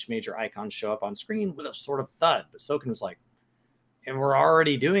of each major icon show up on screen with a sort of thud, but Soken was like, and we're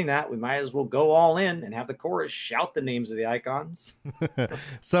already doing that, we might as well go all in and have the chorus shout the names of the icons.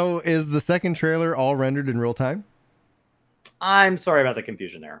 So is the second trailer all rendered in real time? I'm sorry about the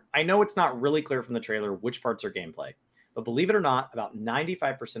confusion there. I know it's not really clear from the trailer which parts are gameplay, but believe it or not, about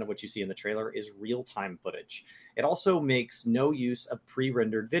 95% of what you see in the trailer is real-time footage. It also makes no use of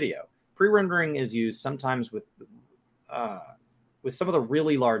pre-rendered video. Pre-rendering is used sometimes with some of the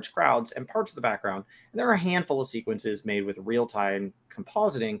really large crowds and parts of the background, and there are a handful of sequences made with real-time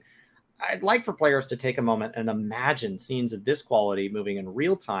compositing. I'd like for players to take a moment and imagine scenes of this quality moving in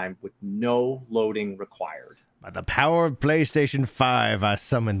real time with no loading required. By the power of PlayStation 5, I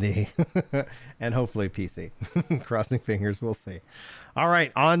summon thee. And hopefully PC. Crossing fingers, we'll see. All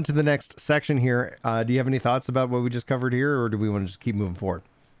right, on to the next section here. Do you have any thoughts about what we just covered here, or do we want to just keep moving forward?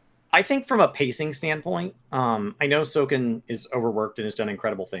 I think from a pacing standpoint, I know Soken is overworked and has done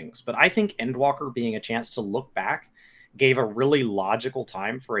incredible things, but I think Endwalker being a chance to look back gave a really logical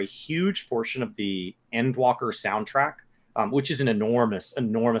time for a huge portion of the Endwalker soundtrack, which is an enormous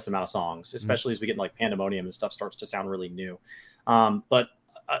amount of songs, especially as we get into like Pandemonium and stuff starts to sound really new. But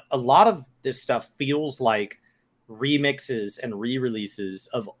a lot of this stuff feels like remixes and re-releases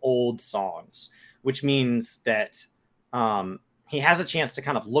of old songs, which means that he has a chance to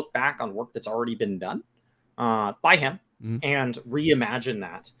kind of look back on work that's already been done by him and reimagine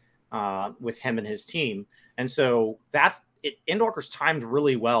that with him and his team. And so that Endwalker's timed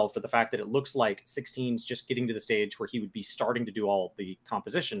really well for the fact that it looks like 16's just getting to the stage where he would be starting to do all the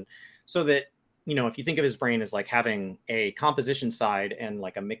composition, so that, if you think of his brain as like having a composition side and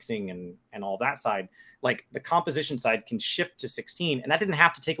like a mixing and all that side, like the composition side can shift to 16, and that didn't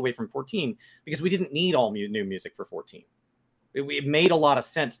have to take away from 14 because we didn't need all new music for 14. It made a lot of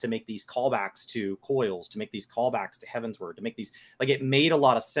sense to make these callbacks to Coils, to make these callbacks to Heavensward, to make these, like, it made a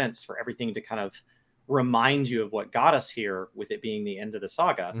lot of sense for everything to kind of remind you of what got us here, with it being the end of the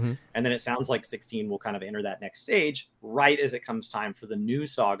saga. Mm-hmm. And then it sounds like 16 will kind of enter that next stage right as it comes time for the new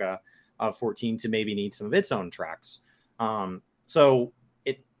saga of 14 to maybe need some of its own tracks. So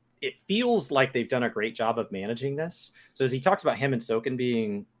it feels like they've done a great job of managing this. So as he talks about him and Soken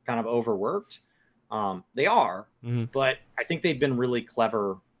being kind of overworked, they are, but I think they've been really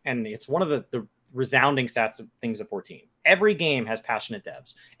clever. And it's one of the resounding stats of things of 14. Every game has passionate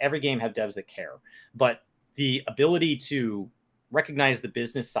devs. Every game have devs that care. But the ability to recognize the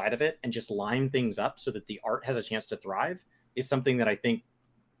business side of it and just line things up so that the art has a chance to thrive is something that I think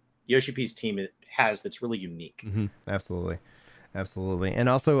Yoshi P's team has that's really unique. Mm-hmm. Absolutely. And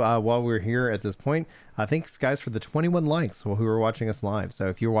also, while we're here at this point, thanks guys for the 21 likes who are watching us live. So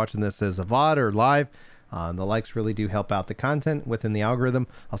if you're watching this as a VOD or live, the likes really do help out the content within the algorithm.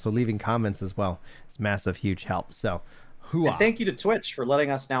 Also leaving comments as well. It's massive, huge help. So and thank you to Twitch for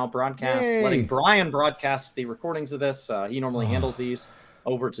letting us now broadcast, letting Brian broadcast the recordings of this. He normally handles these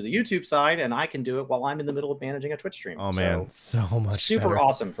over to the YouTube side, and I can do it while I'm in the middle of managing a Twitch stream. Oh man, so much super better.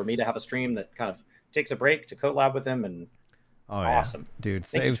 Awesome for me to have a stream that kind of takes a break to collab with him, and awesome, dude.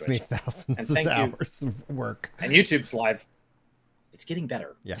 Saves me thousands of hours of work. And YouTube's live, it's getting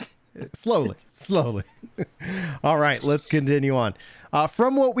better. Yeah, slowly. All right, let's continue on.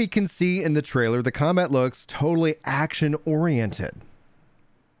 From what we can see in the trailer, the combat looks totally action oriented.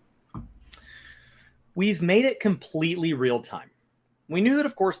 We've made it completely real time. We knew that,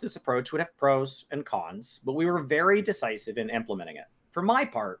 of course, this approach would have pros and cons, but we were very decisive in implementing it. For my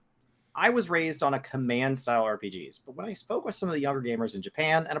part, I was raised on a command-style RPGs, but when I spoke with some of the younger gamers in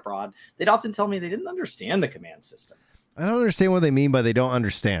Japan and abroad, they'd often tell me they didn't understand the command system. I don't understand what they mean by they don't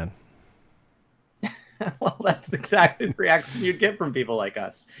understand. Well, that's exactly the reaction you'd get from people like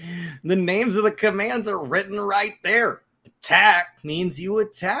us. The names of the commands are written right there. Attack means you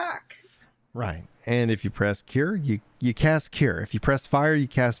attack. Right. And if you press cure, you cast cure. If you press fire, you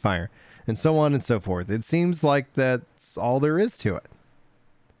cast fire. And so on and so forth. It seems like that's all there is to it.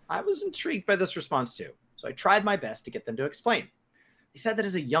 I was intrigued by this response too, so I tried my best to get them to explain. They said that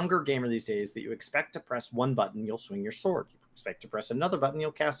as a younger gamer these days, that you expect to press one button, you'll swing your sword. You expect to press another button,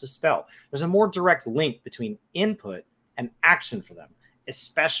 you'll cast a spell. There's a more direct link between input and action for them,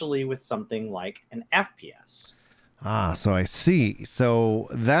 especially with something like an FPS. So I see. So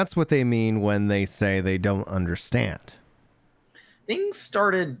that's what they mean when they say they don't understand. Things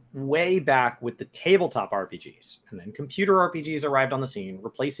started way back with the tabletop RPGs, and then computer RPGs arrived on the scene,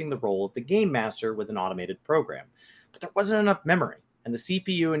 replacing the role of the game master with an automated program. But there wasn't enough memory, and the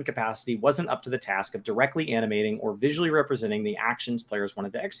CPU and capacity wasn't up to the task of directly animating or visually representing the actions players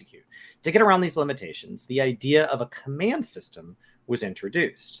wanted to execute. To get around these limitations, the idea of a command system was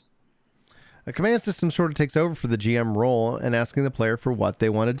introduced. A command system sort of takes over for the GM role and asking the player for what they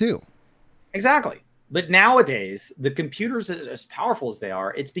want to do. Exactly. But nowadays, the computers, as powerful as they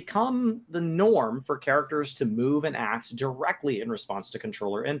are, it's become the norm for characters to move and act directly in response to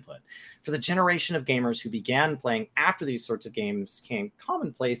controller input. For the generation of gamers who began playing after these sorts of games became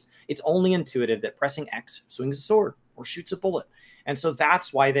commonplace, it's only intuitive that pressing X swings a sword or shoots a bullet. And so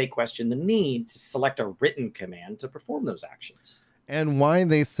that's why they question the need to select a written command to perform those actions. And why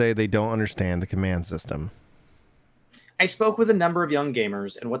they say they don't understand the command system. I spoke with a number of young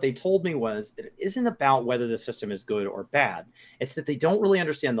gamers, and what they told me was that it isn't about whether the system is good or bad. It's that they don't really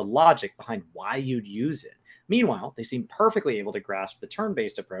understand the logic behind why you'd use it. Meanwhile, they seem perfectly able to grasp the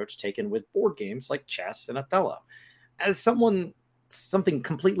turn-based approach taken with board games like chess and Othello as something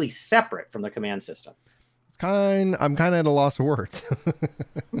completely separate from the command system. I'm kind of at a loss of words.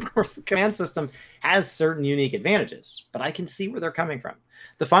 Of course, the command system has certain unique advantages, but I can see where they're coming from.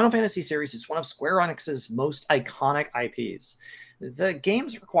 The Final Fantasy series is one of Square Enix's most iconic IPs. The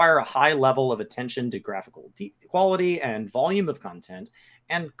games require a high level of attention to graphical quality and volume of content,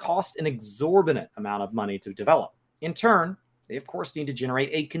 and cost an exorbitant amount of money to develop. In turn, they of course need to generate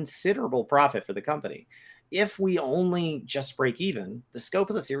a considerable profit for the company. If we only just break even, the scope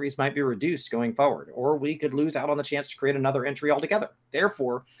of the series might be reduced going forward, or we could lose out on the chance to create another entry altogether.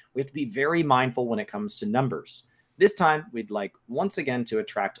 Therefore, we have to be very mindful when it comes to numbers. This time, we'd like once again to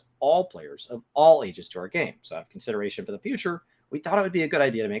attract all players of all ages to our game. So out of consideration for the future, we thought it would be a good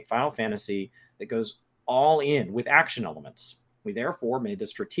idea to make Final Fantasy that goes all in with action elements. We therefore made the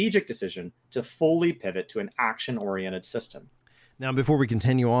strategic decision to fully pivot to an action-oriented system. Now, before we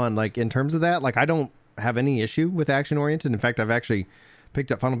continue on, like in terms of that, like I don't have any issue with action-oriented. In fact, I've actually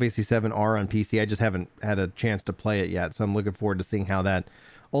picked up Final Fantasy VII R on PC. I just haven't had a chance to play it yet, so I'm looking forward to seeing how that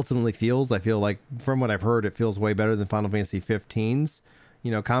ultimately feels. I feel like, from what I've heard, it feels way better than Final Fantasy 15's,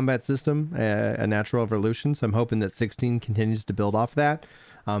 combat system, a natural evolution. So I'm hoping that 16 continues to build off that.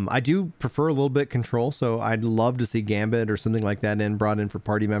 I do prefer a little bit control, so I'd love to see Gambit or something like that brought in for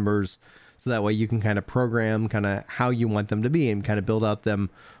party members, so that way you can kind of program kind of how you want them to be and kind of build out them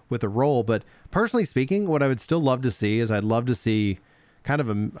with a role. But personally speaking, what I would still love to see is I'd love to see kind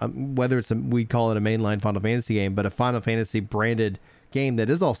of whether it's we call it a mainline Final Fantasy game, but a Final Fantasy branded game that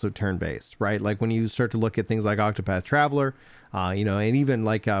is also turn-based, right? Like when you start to look at things like Octopath Traveler, and even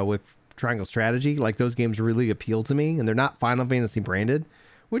like with Triangle Strategy, like those games really appeal to me, and they're not Final Fantasy branded,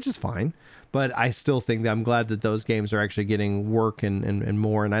 which is fine. But I still think that I'm glad that those games are actually getting work and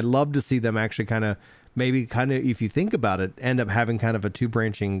more. And I'd love to see them actually maybe if you think about it, end up having kind of a two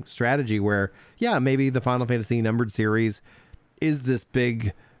branching strategy where, yeah, maybe the Final Fantasy numbered series is this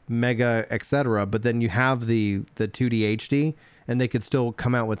big mega, etc. But then you have the 2D HD, and they could still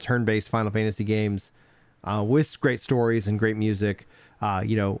come out with turn-based Final Fantasy games with great stories and great music,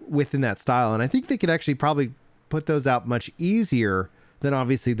 within that style. And I think they could actually probably put those out much easier than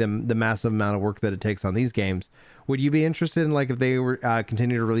obviously the massive amount of work that it takes on these games. Would you be interested in if they were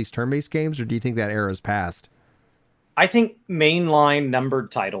continue to release turn-based games, or do you think that era is past? I think mainline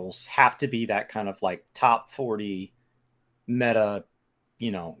numbered titles have to be that kind of like top 40 meta,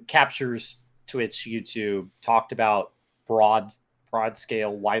 captures Twitch, YouTube, talked about broad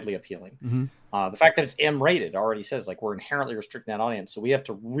scale, widely appealing. Mm-hmm. The fact that it's M-rated already says we're inherently restricting that audience. So we have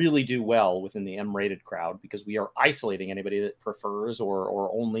to really do well within the M-rated crowd, because we are isolating anybody that prefers or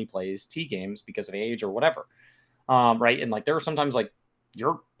only plays T games because of age or whatever. Right. And there are sometimes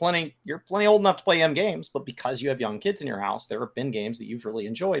you're plenty old enough to play M games, but because you have young kids in your house, there have been games that you've really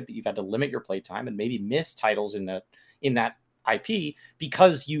enjoyed, but you've had to limit your playtime and maybe miss titles in that IP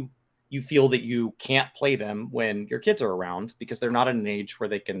because you feel that you can't play them when your kids are around, because they're not at an age where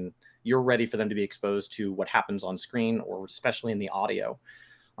you're ready for them to be exposed to what happens on screen, or especially in the audio.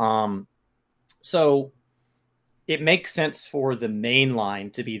 So it makes sense for the main line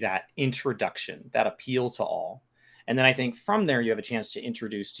to be that introduction, that appeal to all. And then I think from there, you have a chance to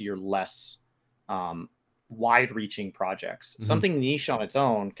introduce to your less wide-reaching projects. Mm-hmm. Something niche on its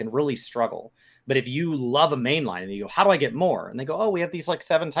own can really struggle. But if you love a mainline and you go, how do I get more? And they go, oh, we have these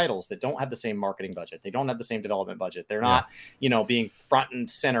 7 titles that don't have the same marketing budget. They don't have the same development budget. They're not, being front and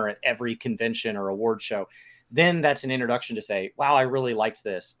center at every convention or award show. Then that's an introduction to say, wow, I really liked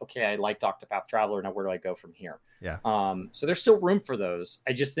this. Okay, I liked Octopath Traveler. Now where do I go from here? Yeah. So there's still room for those.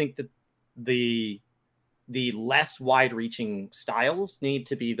 I just think that the less wide-reaching styles need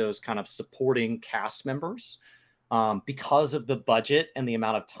to be those kind of supporting cast members. Because of the budget and the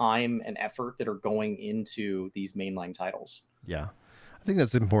amount of time and effort that are going into these mainline titles. Yeah, I think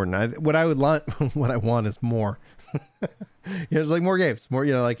that's important. What I want is more. It's more games, more,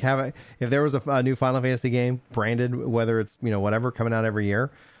 if there was a new Final Fantasy game branded, whether it's, whatever, coming out every year,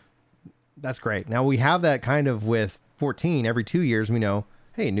 that's great. Now we have that kind of with 14 every 2 years. We know,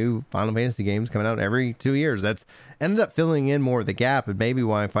 hey, new Final Fantasy games coming out every 2 years. That's ended up filling in more of the gap, and maybe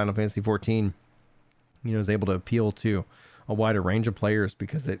why Final Fantasy 14 is able to appeal to a wider range of players,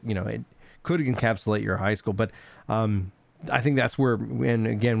 because it could encapsulate your high school. But I think that's where, and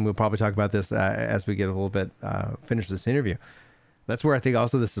again, we'll probably talk about this as we get a little bit, finish this interview. That's where I think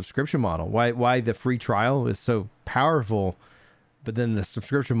also the subscription model, why the free trial is so powerful, but then the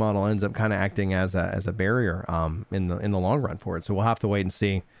subscription model ends up kind of acting as a barrier in the long run for it. So we'll have to wait and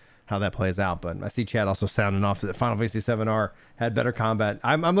see how that plays out. But I see Chad also sounding off that Final Fantasy 7R had better combat.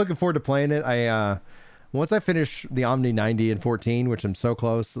 I'm looking forward to playing it. Once I finish the Omni 90 and 14, which I'm so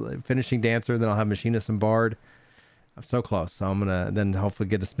close, finishing Dancer, then I'll have Machinist and Bard. I'm so close. So I'm going to then hopefully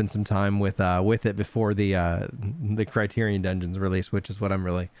get to spend some time with it before the Criterion Dungeons release, which is what I'm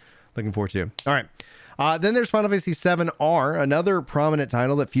really looking forward to. All right. Then there's Final Fantasy 7R, another prominent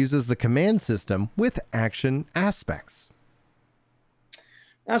title that fuses the command system with action aspects.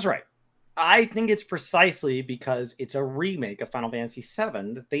 That's right. I think it's precisely because it's a remake of Final Fantasy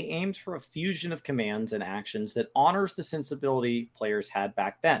VII that they aimed for a fusion of commands and actions that honors the sensibility players had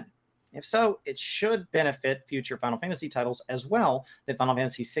back then. If so, it should benefit future Final Fantasy titles as well, that Final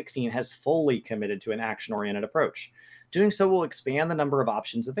Fantasy XVI has fully committed to an action-oriented approach. Doing so will expand the number of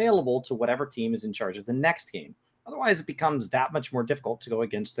options available to whatever team is in charge of the next game. Otherwise, it becomes that much more difficult to go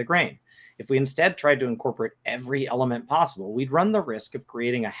against the grain. If we instead tried to incorporate every element possible, we'd run the risk of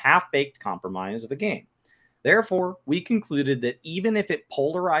creating a half-baked compromise of a game. Therefore, we concluded that even if it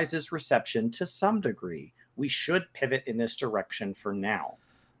polarizes reception to some degree, we should pivot in this direction for now.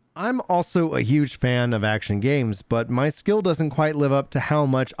 I'm also a huge fan of action games, but my skill doesn't quite live up to how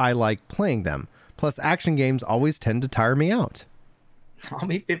much I like playing them. Plus, action games always tend to tire me out. I'll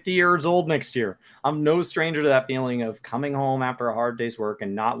be 50 years old next year. I'm no stranger to that feeling of coming home after a hard day's work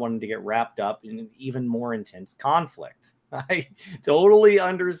and not wanting to get wrapped up in an even more intense conflict. I totally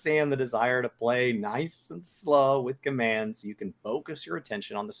understand the desire to play nice and slow with commands so you can focus your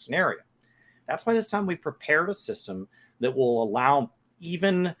attention on the scenario. That's why this time we prepared a system that will allow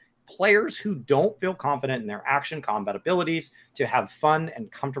even players who don't feel confident in their action combat abilities to have fun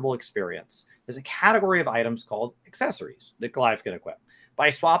and comfortable experience. There's a category of items called accessories that Clive can equip. By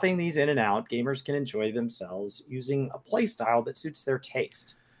swapping these in and out, gamers can enjoy themselves using a playstyle that suits their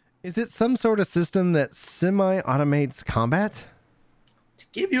taste. Is it some sort of system that semi-automates combat? To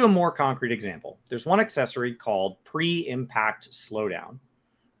give you a more concrete example, there's one accessory called pre-impact slowdown.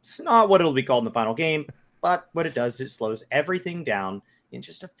 It's not what it'll be called in the final game, but what it does is it slows everything down in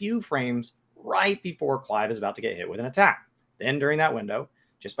just a few frames right before Clive is about to get hit with an attack. Then during that window,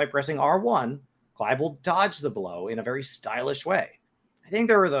 just by pressing R1, Clive will dodge the blow in a very stylish way. I think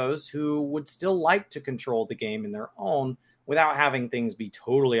there are those who would still like to control the game in their own without having things be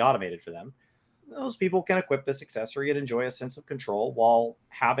totally automated for them. Those people can equip this accessory and enjoy a sense of control while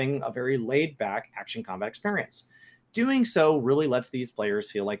having a very laid-back action combat experience. Doing so really lets these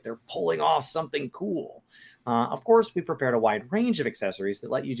players feel like they're pulling off something cool. Of course, we prepared a wide range of accessories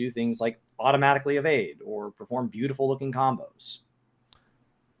that let you do things like automatically evade or perform beautiful-looking combos.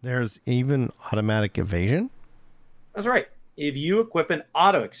 There's even automatic evasion? That's right. If you equip an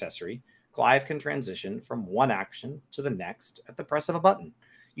auto accessory, Clive can transition from one action to the next at the press of a button,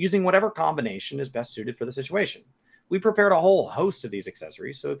 using whatever combination is best suited for the situation. We prepared a whole host of these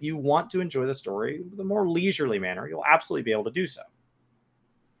accessories, so if you want to enjoy the story with a more leisurely manner, you'll absolutely be able to do so.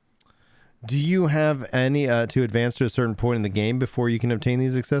 Do you have any to advance to a certain point in the game before you can obtain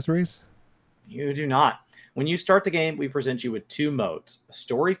these accessories? You do not. When you start the game, we present you with two modes, a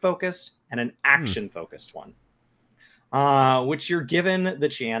story-focused and an action-focused one, which you're given the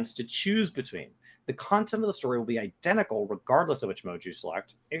chance to choose between. The content of the story will be identical regardless of which mode you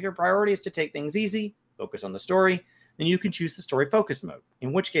select. If your priority is to take things easy, focus on the story, then you can choose the story-focused mode,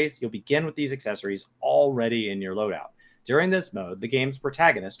 in which case you'll begin with these accessories already in your loadout. During this mode, the game's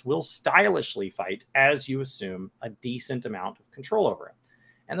protagonist will stylishly fight as you assume a decent amount of control over him,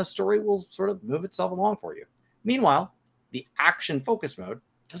 and the story will sort of move itself along for you. Meanwhile, the action-focused mode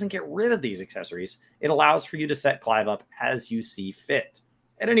doesn't get rid of these accessories. It allows for you to set Clive up as you see fit.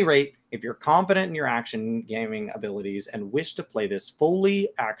 At any rate, if you're confident in your action gaming abilities and wish to play this fully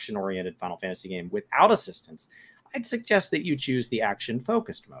action-oriented Final Fantasy game without assistance, I'd suggest that you choose the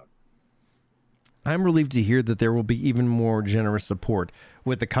action-focused mode. I'm relieved to hear that there will be even more generous support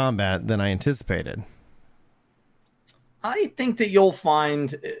with the combat than I anticipated. I think that you'll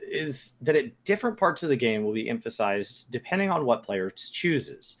find is that at different parts of the game will be emphasized depending on what player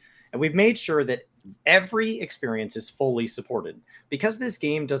chooses. And we've made sure that every experience is fully supported. Because this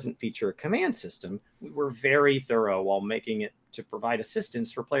game doesn't feature a command system, we were very thorough while making it to provide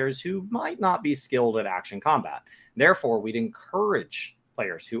assistance for players who might not be skilled at action combat. Therefore, we'd encourage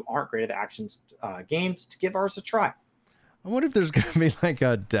players who aren't great at action games to give ours a try. I wonder if there's going to be like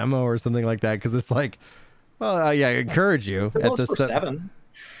a demo or something like that, because it's like, well, yeah, I encourage you. It was for 7.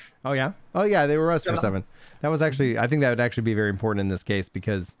 Oh, yeah? Oh, yeah, they were us for 7. That was actually, I think that would actually be very important in this case,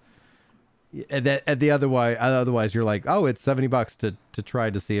 because otherwise you're like, oh, it's $70 to try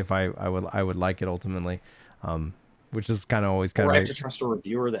to see if I would like it ultimately, which is kind of always kind of. Or I have to trust a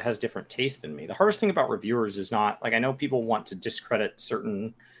reviewer that has different taste than me. The hardest thing about reviewers is not like, I know people want to discredit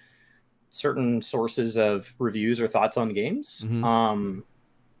certain sources of reviews or thoughts on games. Mm-hmm.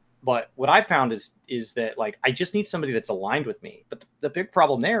 But what I found is that like I just need somebody that's aligned with me. But the big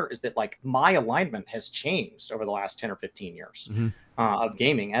problem there is that like my alignment has changed over the last 10 or 15 years of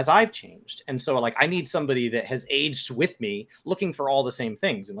gaming as I've changed. And so like I need somebody that has aged with me looking for all the same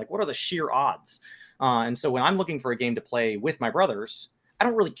things. And like, what are the sheer odds? And so when I'm looking for a game to play with my brothers, I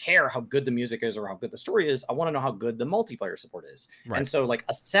don't really care how good the music is or how good the story is. I want to know how good the multiplayer support is. Right. And so like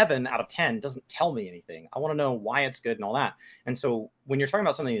a 7 out of 10 doesn't tell me anything. I want to know why it's good and all that. And so when you're talking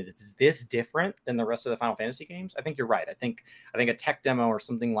about something that's this different than the rest of the Final Fantasy games, I think you're right. I think a tech demo or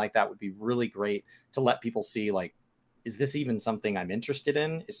something like that would be really great to let people see like, is this even something I'm interested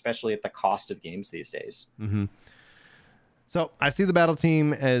in, especially at the cost of games these days? Mm-hmm. So I see the battle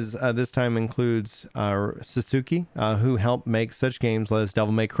team as this time includes Sasuke, who helped make such games as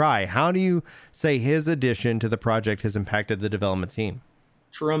Devil May Cry. How do you say his addition to the project has impacted the development team?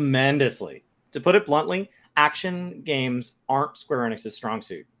 Tremendously. To put it bluntly, Action games aren't Square Enix's strong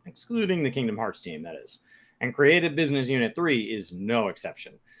suit, excluding the Kingdom Hearts team, that is. And Creative Business Unit 3 is no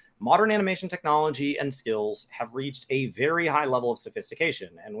exception. Modern animation technology and skills have reached a very high level of sophistication,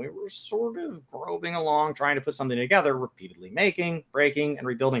 and we were sort of groping along trying to put something together, repeatedly making, breaking, and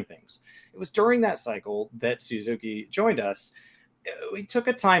rebuilding things. It was during that cycle that Suzuki joined us. We took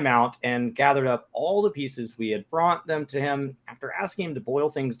a time out and gathered up all the pieces. We had brought them to him. After asking him to boil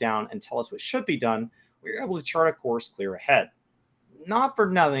things down and tell us what should be done, we were able to chart a course clear ahead. Not for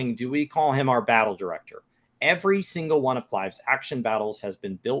nothing do we call him our battle director. Every single one of Clive's action battles has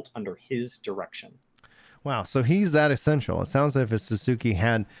been built under his direction. Wow, so he's that essential. It sounds like if Suzuki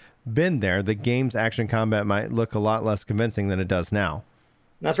had been there, the game's action combat might look a lot less convincing than it does now.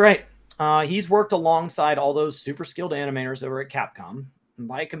 That's right. He's worked alongside all those super skilled animators over at Capcom. And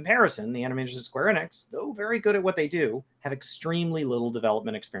by comparison, the animators at Square Enix, though very good at what they do, have extremely little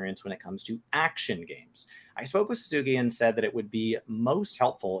development experience when it comes to action games. I spoke with Suzuki and said that it would be most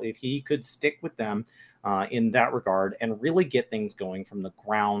helpful if he could stick with them in that regard and really get things going from the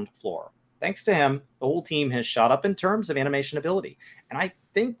ground floor. Thanks to him, the whole team has shot up in terms of animation ability, and I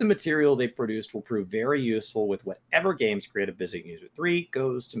think the material they produced will prove very useful with whatever games Creative Business Unit 3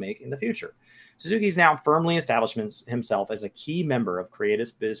 goes to make in the future. Suzuki's now firmly established himself as a key member of Creative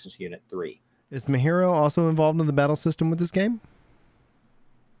Business Unit 3. Is Mihiro also involved in the battle system with this game?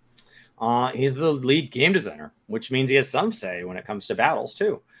 He's the lead game designer, which means he has some say when it comes to battles,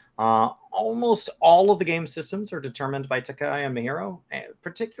 too. Almost all of the game systems are determined by Takaya Mihiro,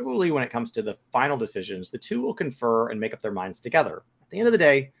 particularly when it comes to the final decisions. The two will confer and make up their minds together. At the end of the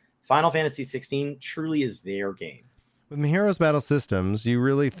day, Final Fantasy XVI truly is their game. With Mihiro's battle systems, you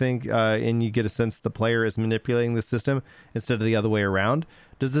really think, and you get a sense the player is manipulating the system instead of the other way around.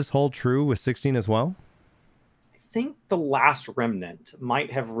 Does this hold true with 16 as well? I think The Last Remnant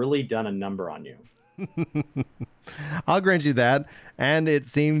might have really done a number on you. I'll grant you that, and it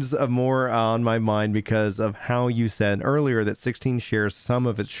seems more on my mind because of how you said earlier that 16 shares some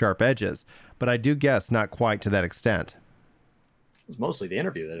of its sharp edges, but I do guess not quite to that extent. It was mostly the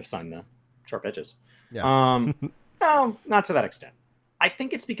interview that assigned the sharp edges. Yeah. No, not to that extent. I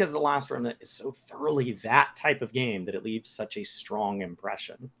think it's because The Last Remnant is so thoroughly that type of game that it leaves such a strong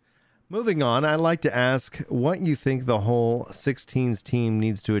impression. Moving on, I'd like to ask what you think the whole 16's team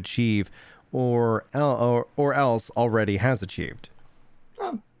needs to achieve or else already has achieved.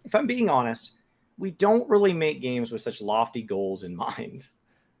 If I'm being honest, we don't really make games with such lofty goals in mind.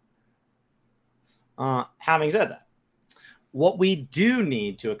 Having said that, what we do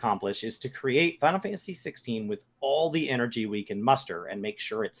need to accomplish is to create Final Fantasy XVI with all the energy we can muster and make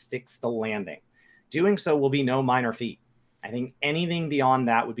sure it sticks the landing. Doing so will be no minor feat. I think anything beyond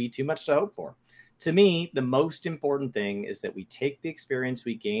that would be too much to hope for. To me, the most important thing is that we take the experience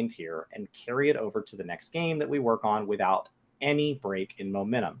we gained here and carry it over to the next game that we work on without any break in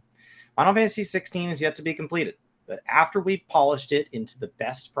momentum. Final Fantasy XVI is yet to be completed, but after we've polished it into the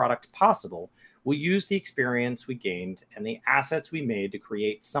best product possible, we'll use the experience we gained and the assets we made to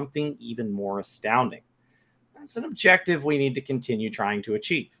create something even more astounding. That's an objective we need to continue trying to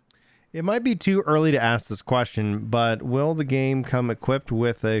achieve. It might be too early to ask this question, but will the game come equipped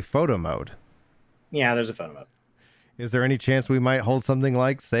with a photo mode? Yeah, there's a photo mode. Is there any chance we might hold something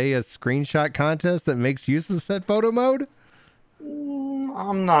like, say, a screenshot contest that makes use of the said photo mode?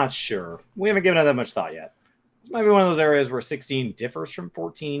 I'm not sure. We haven't given it that much thought yet. This might be one of those areas where 16 differs from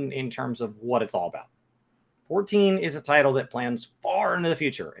 14 in terms of what it's all about. 14 is a title that plans far into the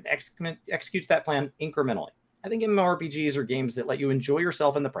future and executes that plan incrementally. I think MMORPGs are games that let you enjoy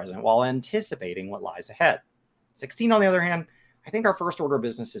yourself in the present while anticipating what lies ahead. 16, on the other hand, I think our first order of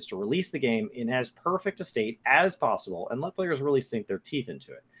business is to release the game in as perfect a state as possible and let players really sink their teeth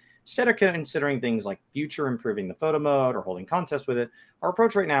into it. Instead of considering things like future improving the photo mode or holding contests with it, our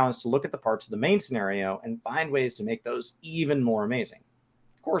approach right now is to look at the parts of the main scenario and find ways to make those even more amazing.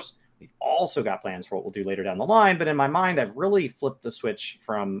 Of course, we've also got plans for what we'll do later down the line, but in my mind, I've really flipped the switch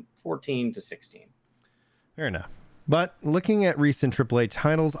from 14 to 16. Fair enough. But looking at recent AAA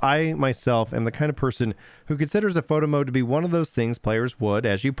titles, I myself am the kind of person who considers a photo mode to be one of those things players would,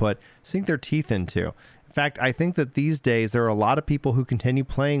 as you put, sink their teeth into. In fact, I think that these days there are a lot of people who continue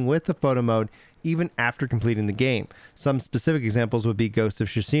playing with the photo mode even after completing the game. Some specific examples would be Ghost of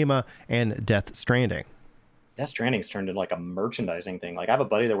Tsushima and Death Stranding. Death Stranding's turned into like a merchandising thing. Like I have a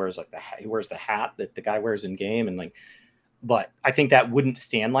buddy that wears like he wears the hat that the guy wears in game, and like, but I think that wouldn't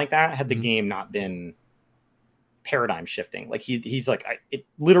stand like that had the game not been paradigm shifting. Like he's like, it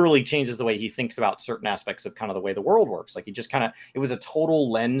literally changes the way he thinks about certain aspects of kind of the way the world works. Like he just kind of, it was a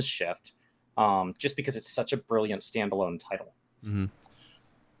total lens shift, just because it's such a brilliant standalone title. Mm-hmm.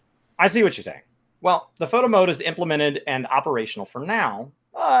 I see what you're saying. Well, the photo mode is implemented and operational for now,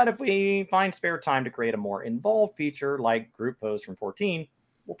 but if we find spare time to create a more involved feature like group pose from 14,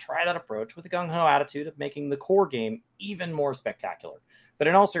 we'll try that approach with a gung-ho attitude of making the core game even more spectacular. But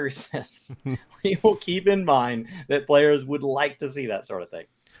in all seriousness, we will keep in mind that players would like to see that sort of thing.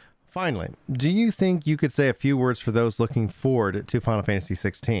 Finally, do you think you could say a few words for those looking forward to Final Fantasy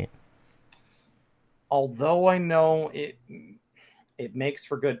 16? Although I know it makes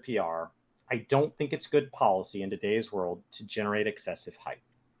for good PR, I don't think it's good policy in today's world to generate excessive hype.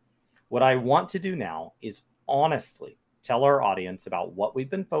 What I want to do now is honestly tell our audience about what we've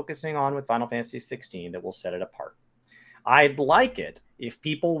been focusing on with Final Fantasy 16 that will set it apart. I'd like it if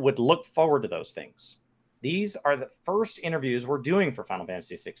people would look forward to those things. These are the first interviews we're doing for Final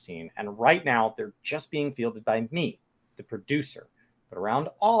Fantasy 16, and right now they're just being fielded by me, the producer. But around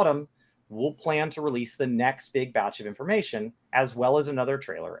autumn, we'll plan to release the next big batch of information, as well as another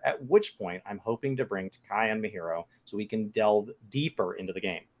trailer, at which point I'm hoping to bring Takai and Mihiro so we can delve deeper into the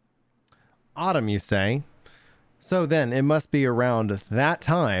game. Autumn, you say? So then it must be around that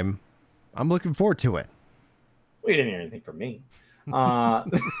time. I'm looking forward to it. We didn't hear anything from me.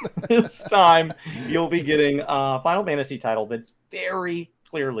 This time you'll be getting a Final Fantasy title that's very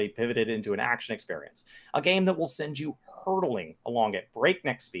clearly pivoted into an action experience, a game that will send you hurtling along at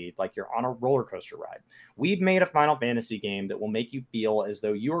breakneck speed like you're on a roller coaster ride. We've made a Final Fantasy game that will make you feel as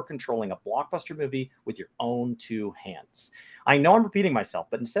though you are controlling a blockbuster movie with your own two hands. I know I'm repeating myself,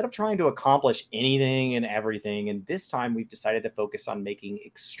 but instead of trying to accomplish anything and everything, and this time we've decided to focus on making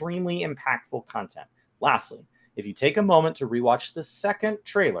extremely impactful content. Lastly, if you take a moment to rewatch the second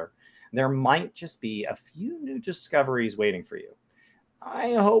trailer, there might just be a few new discoveries waiting for you.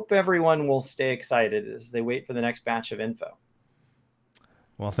 I hope everyone will stay excited as they wait for the next batch of info.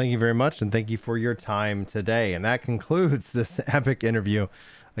 Well, thank you very much, and thank you for your time today. And that concludes this epic interview.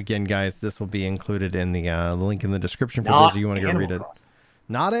 Again, guys, this will be included in the link in the description for those of you who want to go read it.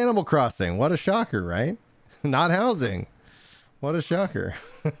 Not Animal Crossing. What a shocker, right? Not housing. What a shocker.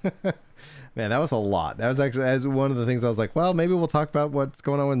 Man, that was a lot. That was actually as one of the things I was like, well, maybe we'll talk about what's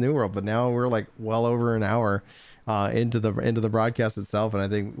going on with New World. But now we're like well over an hour into the broadcast itself, and I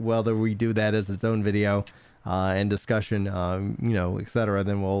think whether we do that as its own video and discussion, etc.,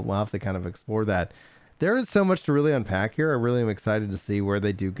 then we'll have to kind of explore that. There is so much to really unpack here. I really am excited to see where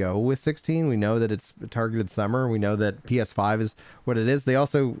they do go with 16. We know that it's targeted summer. We know that PS5 is what it is. They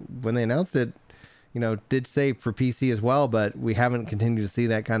also, when they announced it, did say for PC as well, but we haven't continued to see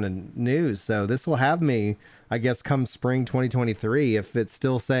that kind of news. So this will have me, I guess, come spring 2023, if it's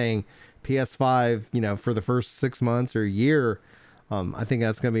still saying PS5, for the first 6 months or year. I think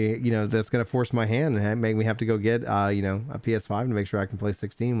that's going to be, that's going to force my hand and make me have to go get, a PS5 to make sure I can play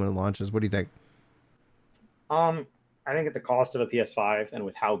 16 when it launches. What do you think? I think at the cost of a PS5 and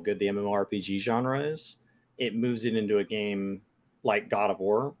with how good the MMORPG genre is, it moves it into a game like God of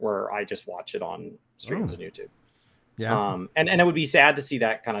War, where I just watch it on streams on YouTube. Yeah. And it would be sad to see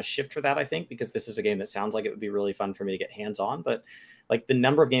that kind of shift for that, I think, because this is a game that sounds like it would be really fun for me to get hands on, but like the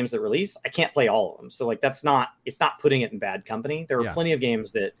number of games that release, I can't play all of them. So like, it's not putting it in bad company. There are plenty of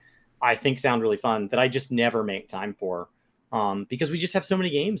games that I think sound really fun that I just never make time for, because we just have so many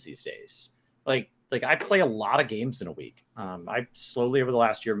games these days. Like I play a lot of games in a week. I slowly over the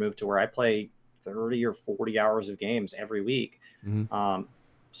last year moved to where I play 30 or 40 hours of games every week. Mm-hmm.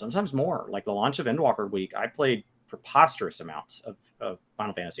 Sometimes more. Like the launch of Endwalker week, I played preposterous amounts of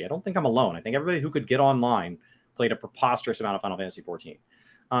Final Fantasy. I don't think I'm alone. I think everybody who could get online played a preposterous amount of Final Fantasy 14.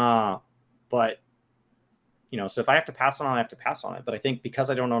 But so if I have to pass on it, I have to pass on it. But I think because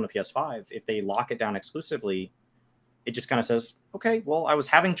I don't own a PS5, if they lock it down exclusively, it just kind of says, okay, well, I was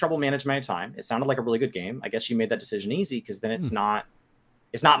having trouble managing my time. It sounded like a really good game. I guess you made that decision easy, because then it's not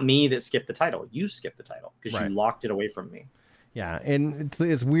me that skipped the title. You skipped the title because you locked it away from me. Yeah, and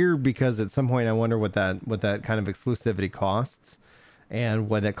it's weird because at some point I wonder what that kind of exclusivity costs and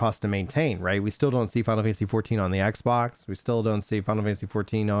what it costs to maintain, right? We still don't see Final Fantasy 14 on the Xbox. We still don't see Final Fantasy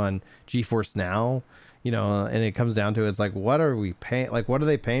 14 on GeForce Now, and it comes down to it's like, what are we paying? Like, what are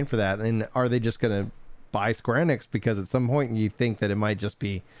they paying for that? And are they just going to buy Square Enix? Because at some point you think that it might just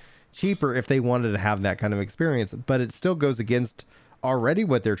be cheaper if they wanted to have that kind of experience, but it still goes against already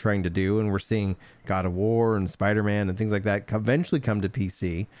what they're trying to do, and we're seeing God of War and Spider-Man and things like that eventually come to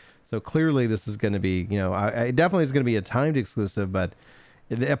PC. So clearly this is going to be, it definitely is going to be a timed exclusive, but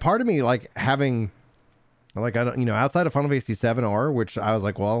a part of me like having, like, I don't, outside of Final Fantasy 7R, which I was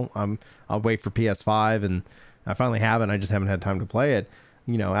like, well, I'll wait for PS5, and I finally have it, and I just haven't had time to play it.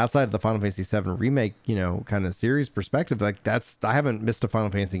 Outside of the Final Fantasy 7 remake, kind of series perspective, like I haven't missed a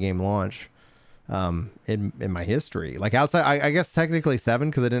Final Fantasy game launch in my history. Like outside, I guess technically 7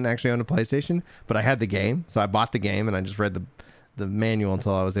 because I didn't actually own a PlayStation, but I had the game, so I bought the game and I just read the manual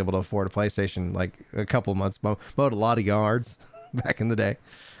until I was able to afford a PlayStation. Like a couple of months, mowed a lot of yards back in the day.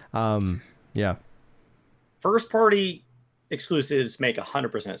 Yeah. First party exclusives make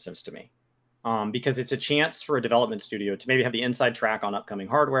 100% sense to me. Because it's a chance for a development studio to maybe have the inside track on upcoming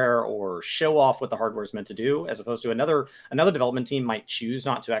hardware or show off what the hardware is meant to do, as opposed to another development team might choose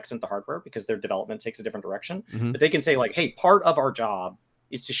not to accent the hardware because their development takes a different direction. Mm-hmm. But they can say like, hey, part of our job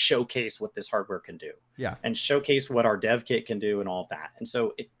is to showcase what this hardware can do. Yeah. And showcase what our dev kit can do and all of that. And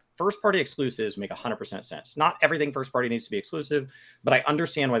so first party exclusives make 100% sense. Not everything first party needs to be exclusive, but I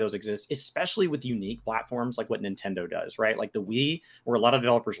understand why those exist, especially with unique platforms like what Nintendo does, right? Like the Wii, where a lot of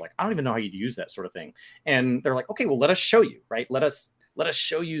developers are like, I don't even know how you'd use that sort of thing. And they're like, okay, well, let us show you, right? Let us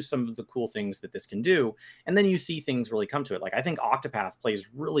show you some of the cool things that this can do. And then you see things really come to it. Like I think Octopath plays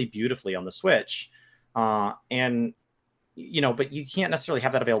really beautifully on the Switch. And but you can't necessarily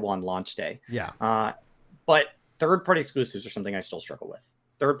have that available on launch day. Yeah. But third party exclusives are something I still struggle with.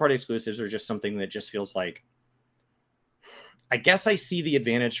 Third-party exclusives are just something that just feels like, I guess I see the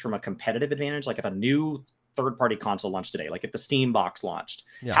advantage from a competitive advantage. Like if a new third-party console launched today, like if the Steam box launched,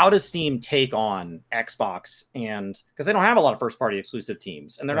 how does Steam take on Xbox? And because they don't have a lot of first-party exclusive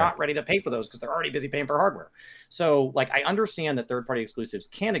teams and they're not ready to pay for those because they're already busy paying for hardware. So like, I understand that third-party exclusives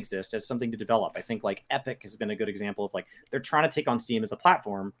can exist as something to develop. I think like Epic has been a good example of like, they're trying to take on Steam as a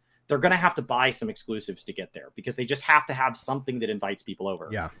platform. They're going to have to buy some exclusives to get there because they just have to have something that invites people over.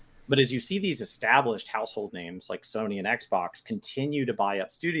 Yeah. But as you see these established household names like Sony and Xbox continue to buy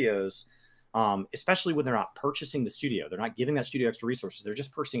up studios, especially when they're not purchasing the studio, they're not giving that studio extra resources. They're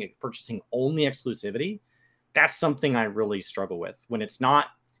just purchasing only exclusivity. That's something I really struggle with when it's not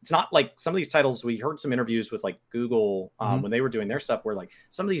like some of these titles. We heard some interviews with like Google when they were doing their stuff where like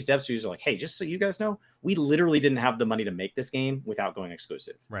some of these dev studios are like, hey, just so you guys know, we literally didn't have the money to make this game without going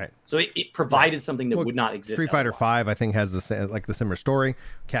exclusive. Right. So it provided something that would not exist. Street Fighter 5, I think, has the similar story.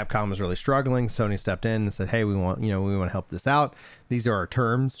 Capcom was really struggling. Sony stepped in and said, hey, we want to help this out. These are our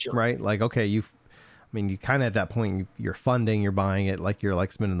terms, right? Like, okay, you kind of at that point, you're funding, you're buying it, like you're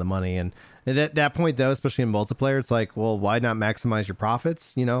like spending the money. And at that point, though, especially in multiplayer, it's like, well, why not maximize your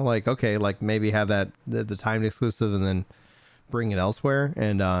profits? Like, okay, like maybe have that the timed exclusive and then bring it elsewhere.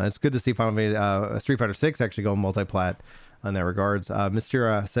 And it's good to see Street Fighter 6 actually go multi-plat in that regards.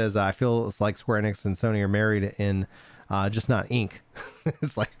 Mystera says, I feel it's like Square Enix and Sony are married in just not ink.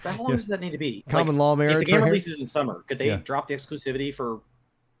 It's like, how long does that need to be? Common law marriage. If the game releases in summer, could they drop the exclusivity for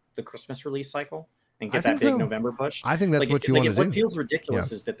the Christmas release cycle and get that big November push? I think that's what you want to do. What feels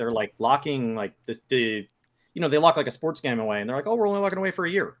ridiculous is that they're like locking like they lock like a sports game away and they're like, oh, we're only locking away for a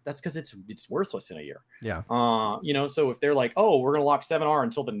year. That's because it's worthless in a year. Yeah. So if they're like, oh, we're going to lock 7R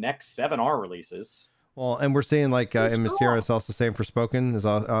until the next 7R releases. Well, and we're seeing like, and Mystera is also saying Forspoken is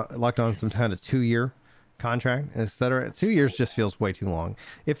locked on some kind of 2-year contract, etc. 2 years just feels way too long.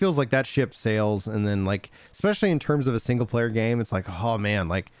 It feels like that ship sails. And then like, especially in terms of a single player game, it's like, oh man,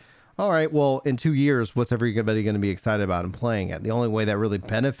 like, all right, well, in 2 years, what's everybody going to be excited about and playing it? The only way that really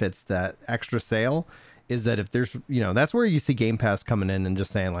benefits that extra sale is that if there's, that's where you see Game Pass coming in and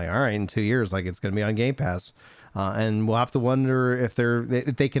just saying like, all right, in 2 years, like it's going to be on Game Pass. And we'll have to wonder if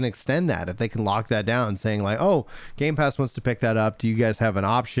they can extend that, if they can lock that down, saying like, oh, Game Pass wants to pick that up. Do you guys have an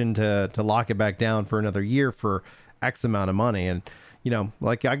option to lock it back down for another year for X amount of money? And,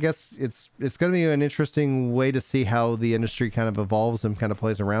 like, I guess it's going to be an interesting way to see how the industry kind of evolves and kind of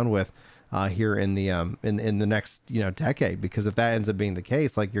plays around with here in the in the next, decade, because if that ends up being the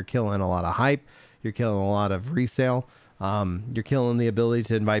case, like you're killing a lot of hype, you're killing a lot of resale. You're killing the ability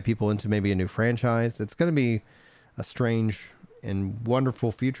to invite people into maybe a new franchise. It's going to be a strange and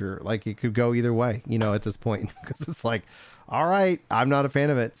wonderful future. Like it could go either way, at this point, because it's like, all right, I'm not a fan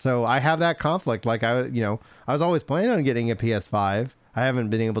of it. So I have that conflict. Like I was always planning on getting a PS5. I haven't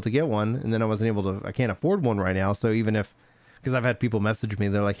been able to get one. And then I can't afford one right now. So even because I've had people message me,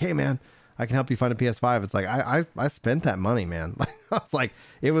 they're like, hey man, I can help you find a PS5. It's like, I spent that money, man. I was like,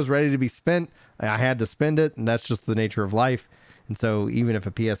 it was ready to be spent. I had to spend it, and that's just the nature of life. And so even if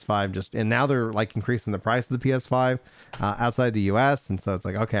a PS5 and now they're like increasing the price of the PS5 outside the US. And so it's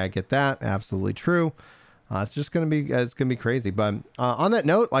like, okay, I get that. Absolutely true. It's just going to be crazy. But on that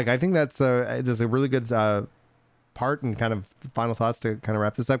note, like, I think there's a really good part and kind of final thoughts to kind of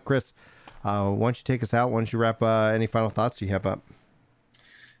wrap this up. Chris, why don't you take us out? Why don't you wrap any final thoughts you have up?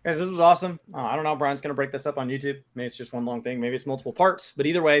 Guys, this was awesome. I don't know. Brian's going to break this up on YouTube. Maybe it's just one long thing. Maybe it's multiple parts. But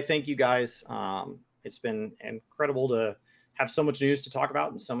either way, thank you guys. It's been incredible to have so much news to talk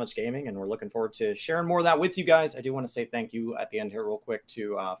about and so much gaming, and we're looking forward to sharing more of that with you guys. I do want to say thank you at the end here real quick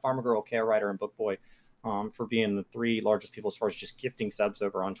to Farmer Girl, KO Writer, and Bookboy for being the 3 largest people as far as just gifting subs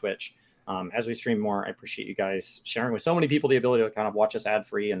over on Twitch. As we stream more, I appreciate you guys sharing with so many people the ability to kind of watch us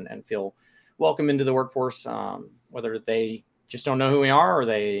ad-free and feel welcome into the workforce, whether they just don't know who we are, or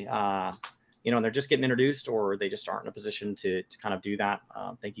they, and they're just getting introduced, or they just aren't in a position to kind of do that.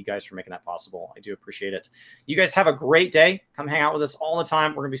 Thank you guys for making that possible. I do appreciate it. You guys have a great day. Come hang out with us all the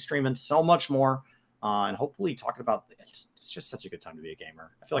time. We're going to be streaming so much more, and hopefully talking about, it's just such a good time to be a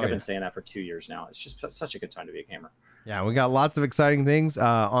gamer. I feel like I've been saying that for 2 years now. It's just such a good time to be a gamer. Yeah, we got lots of exciting things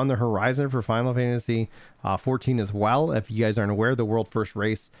on the horizon for Final Fantasy 14 as well. If you guys aren't aware, the world first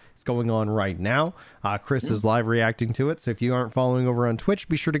race is going on right now. Chris is live reacting to it. So if you aren't following over on Twitch,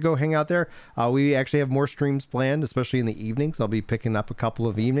 be sure to go hang out there. We actually have more streams planned, especially in the evenings. I'll be picking up a couple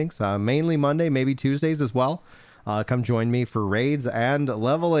of evenings, mainly Monday, maybe Tuesdays as well. Come join me for raids and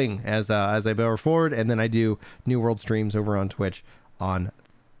leveling as I go forward. And then I do New World streams over on Twitch on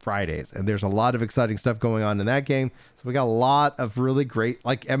Fridays, and there's a lot of exciting stuff going on in that game. So we got a lot of really great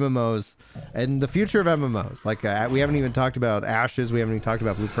like MMOs and the future of MMOs. Like we haven't even talked about Ashes, we haven't even talked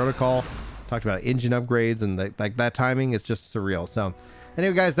about Blue Protocol, talked about engine upgrades, and that timing is just surreal. So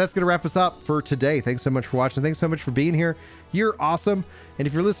anyway, guys, that's gonna wrap us up for today. Thanks so much for watching. Thanks so much for being here. You're awesome. And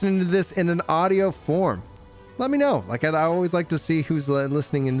if you're listening to this in an audio form, let me know. Like I always like to see who's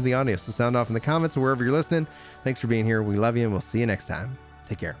listening into the audio. So sound off in the comments or wherever you're listening. Thanks for being here. We love you, and we'll see you next time.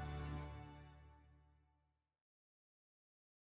 Take care.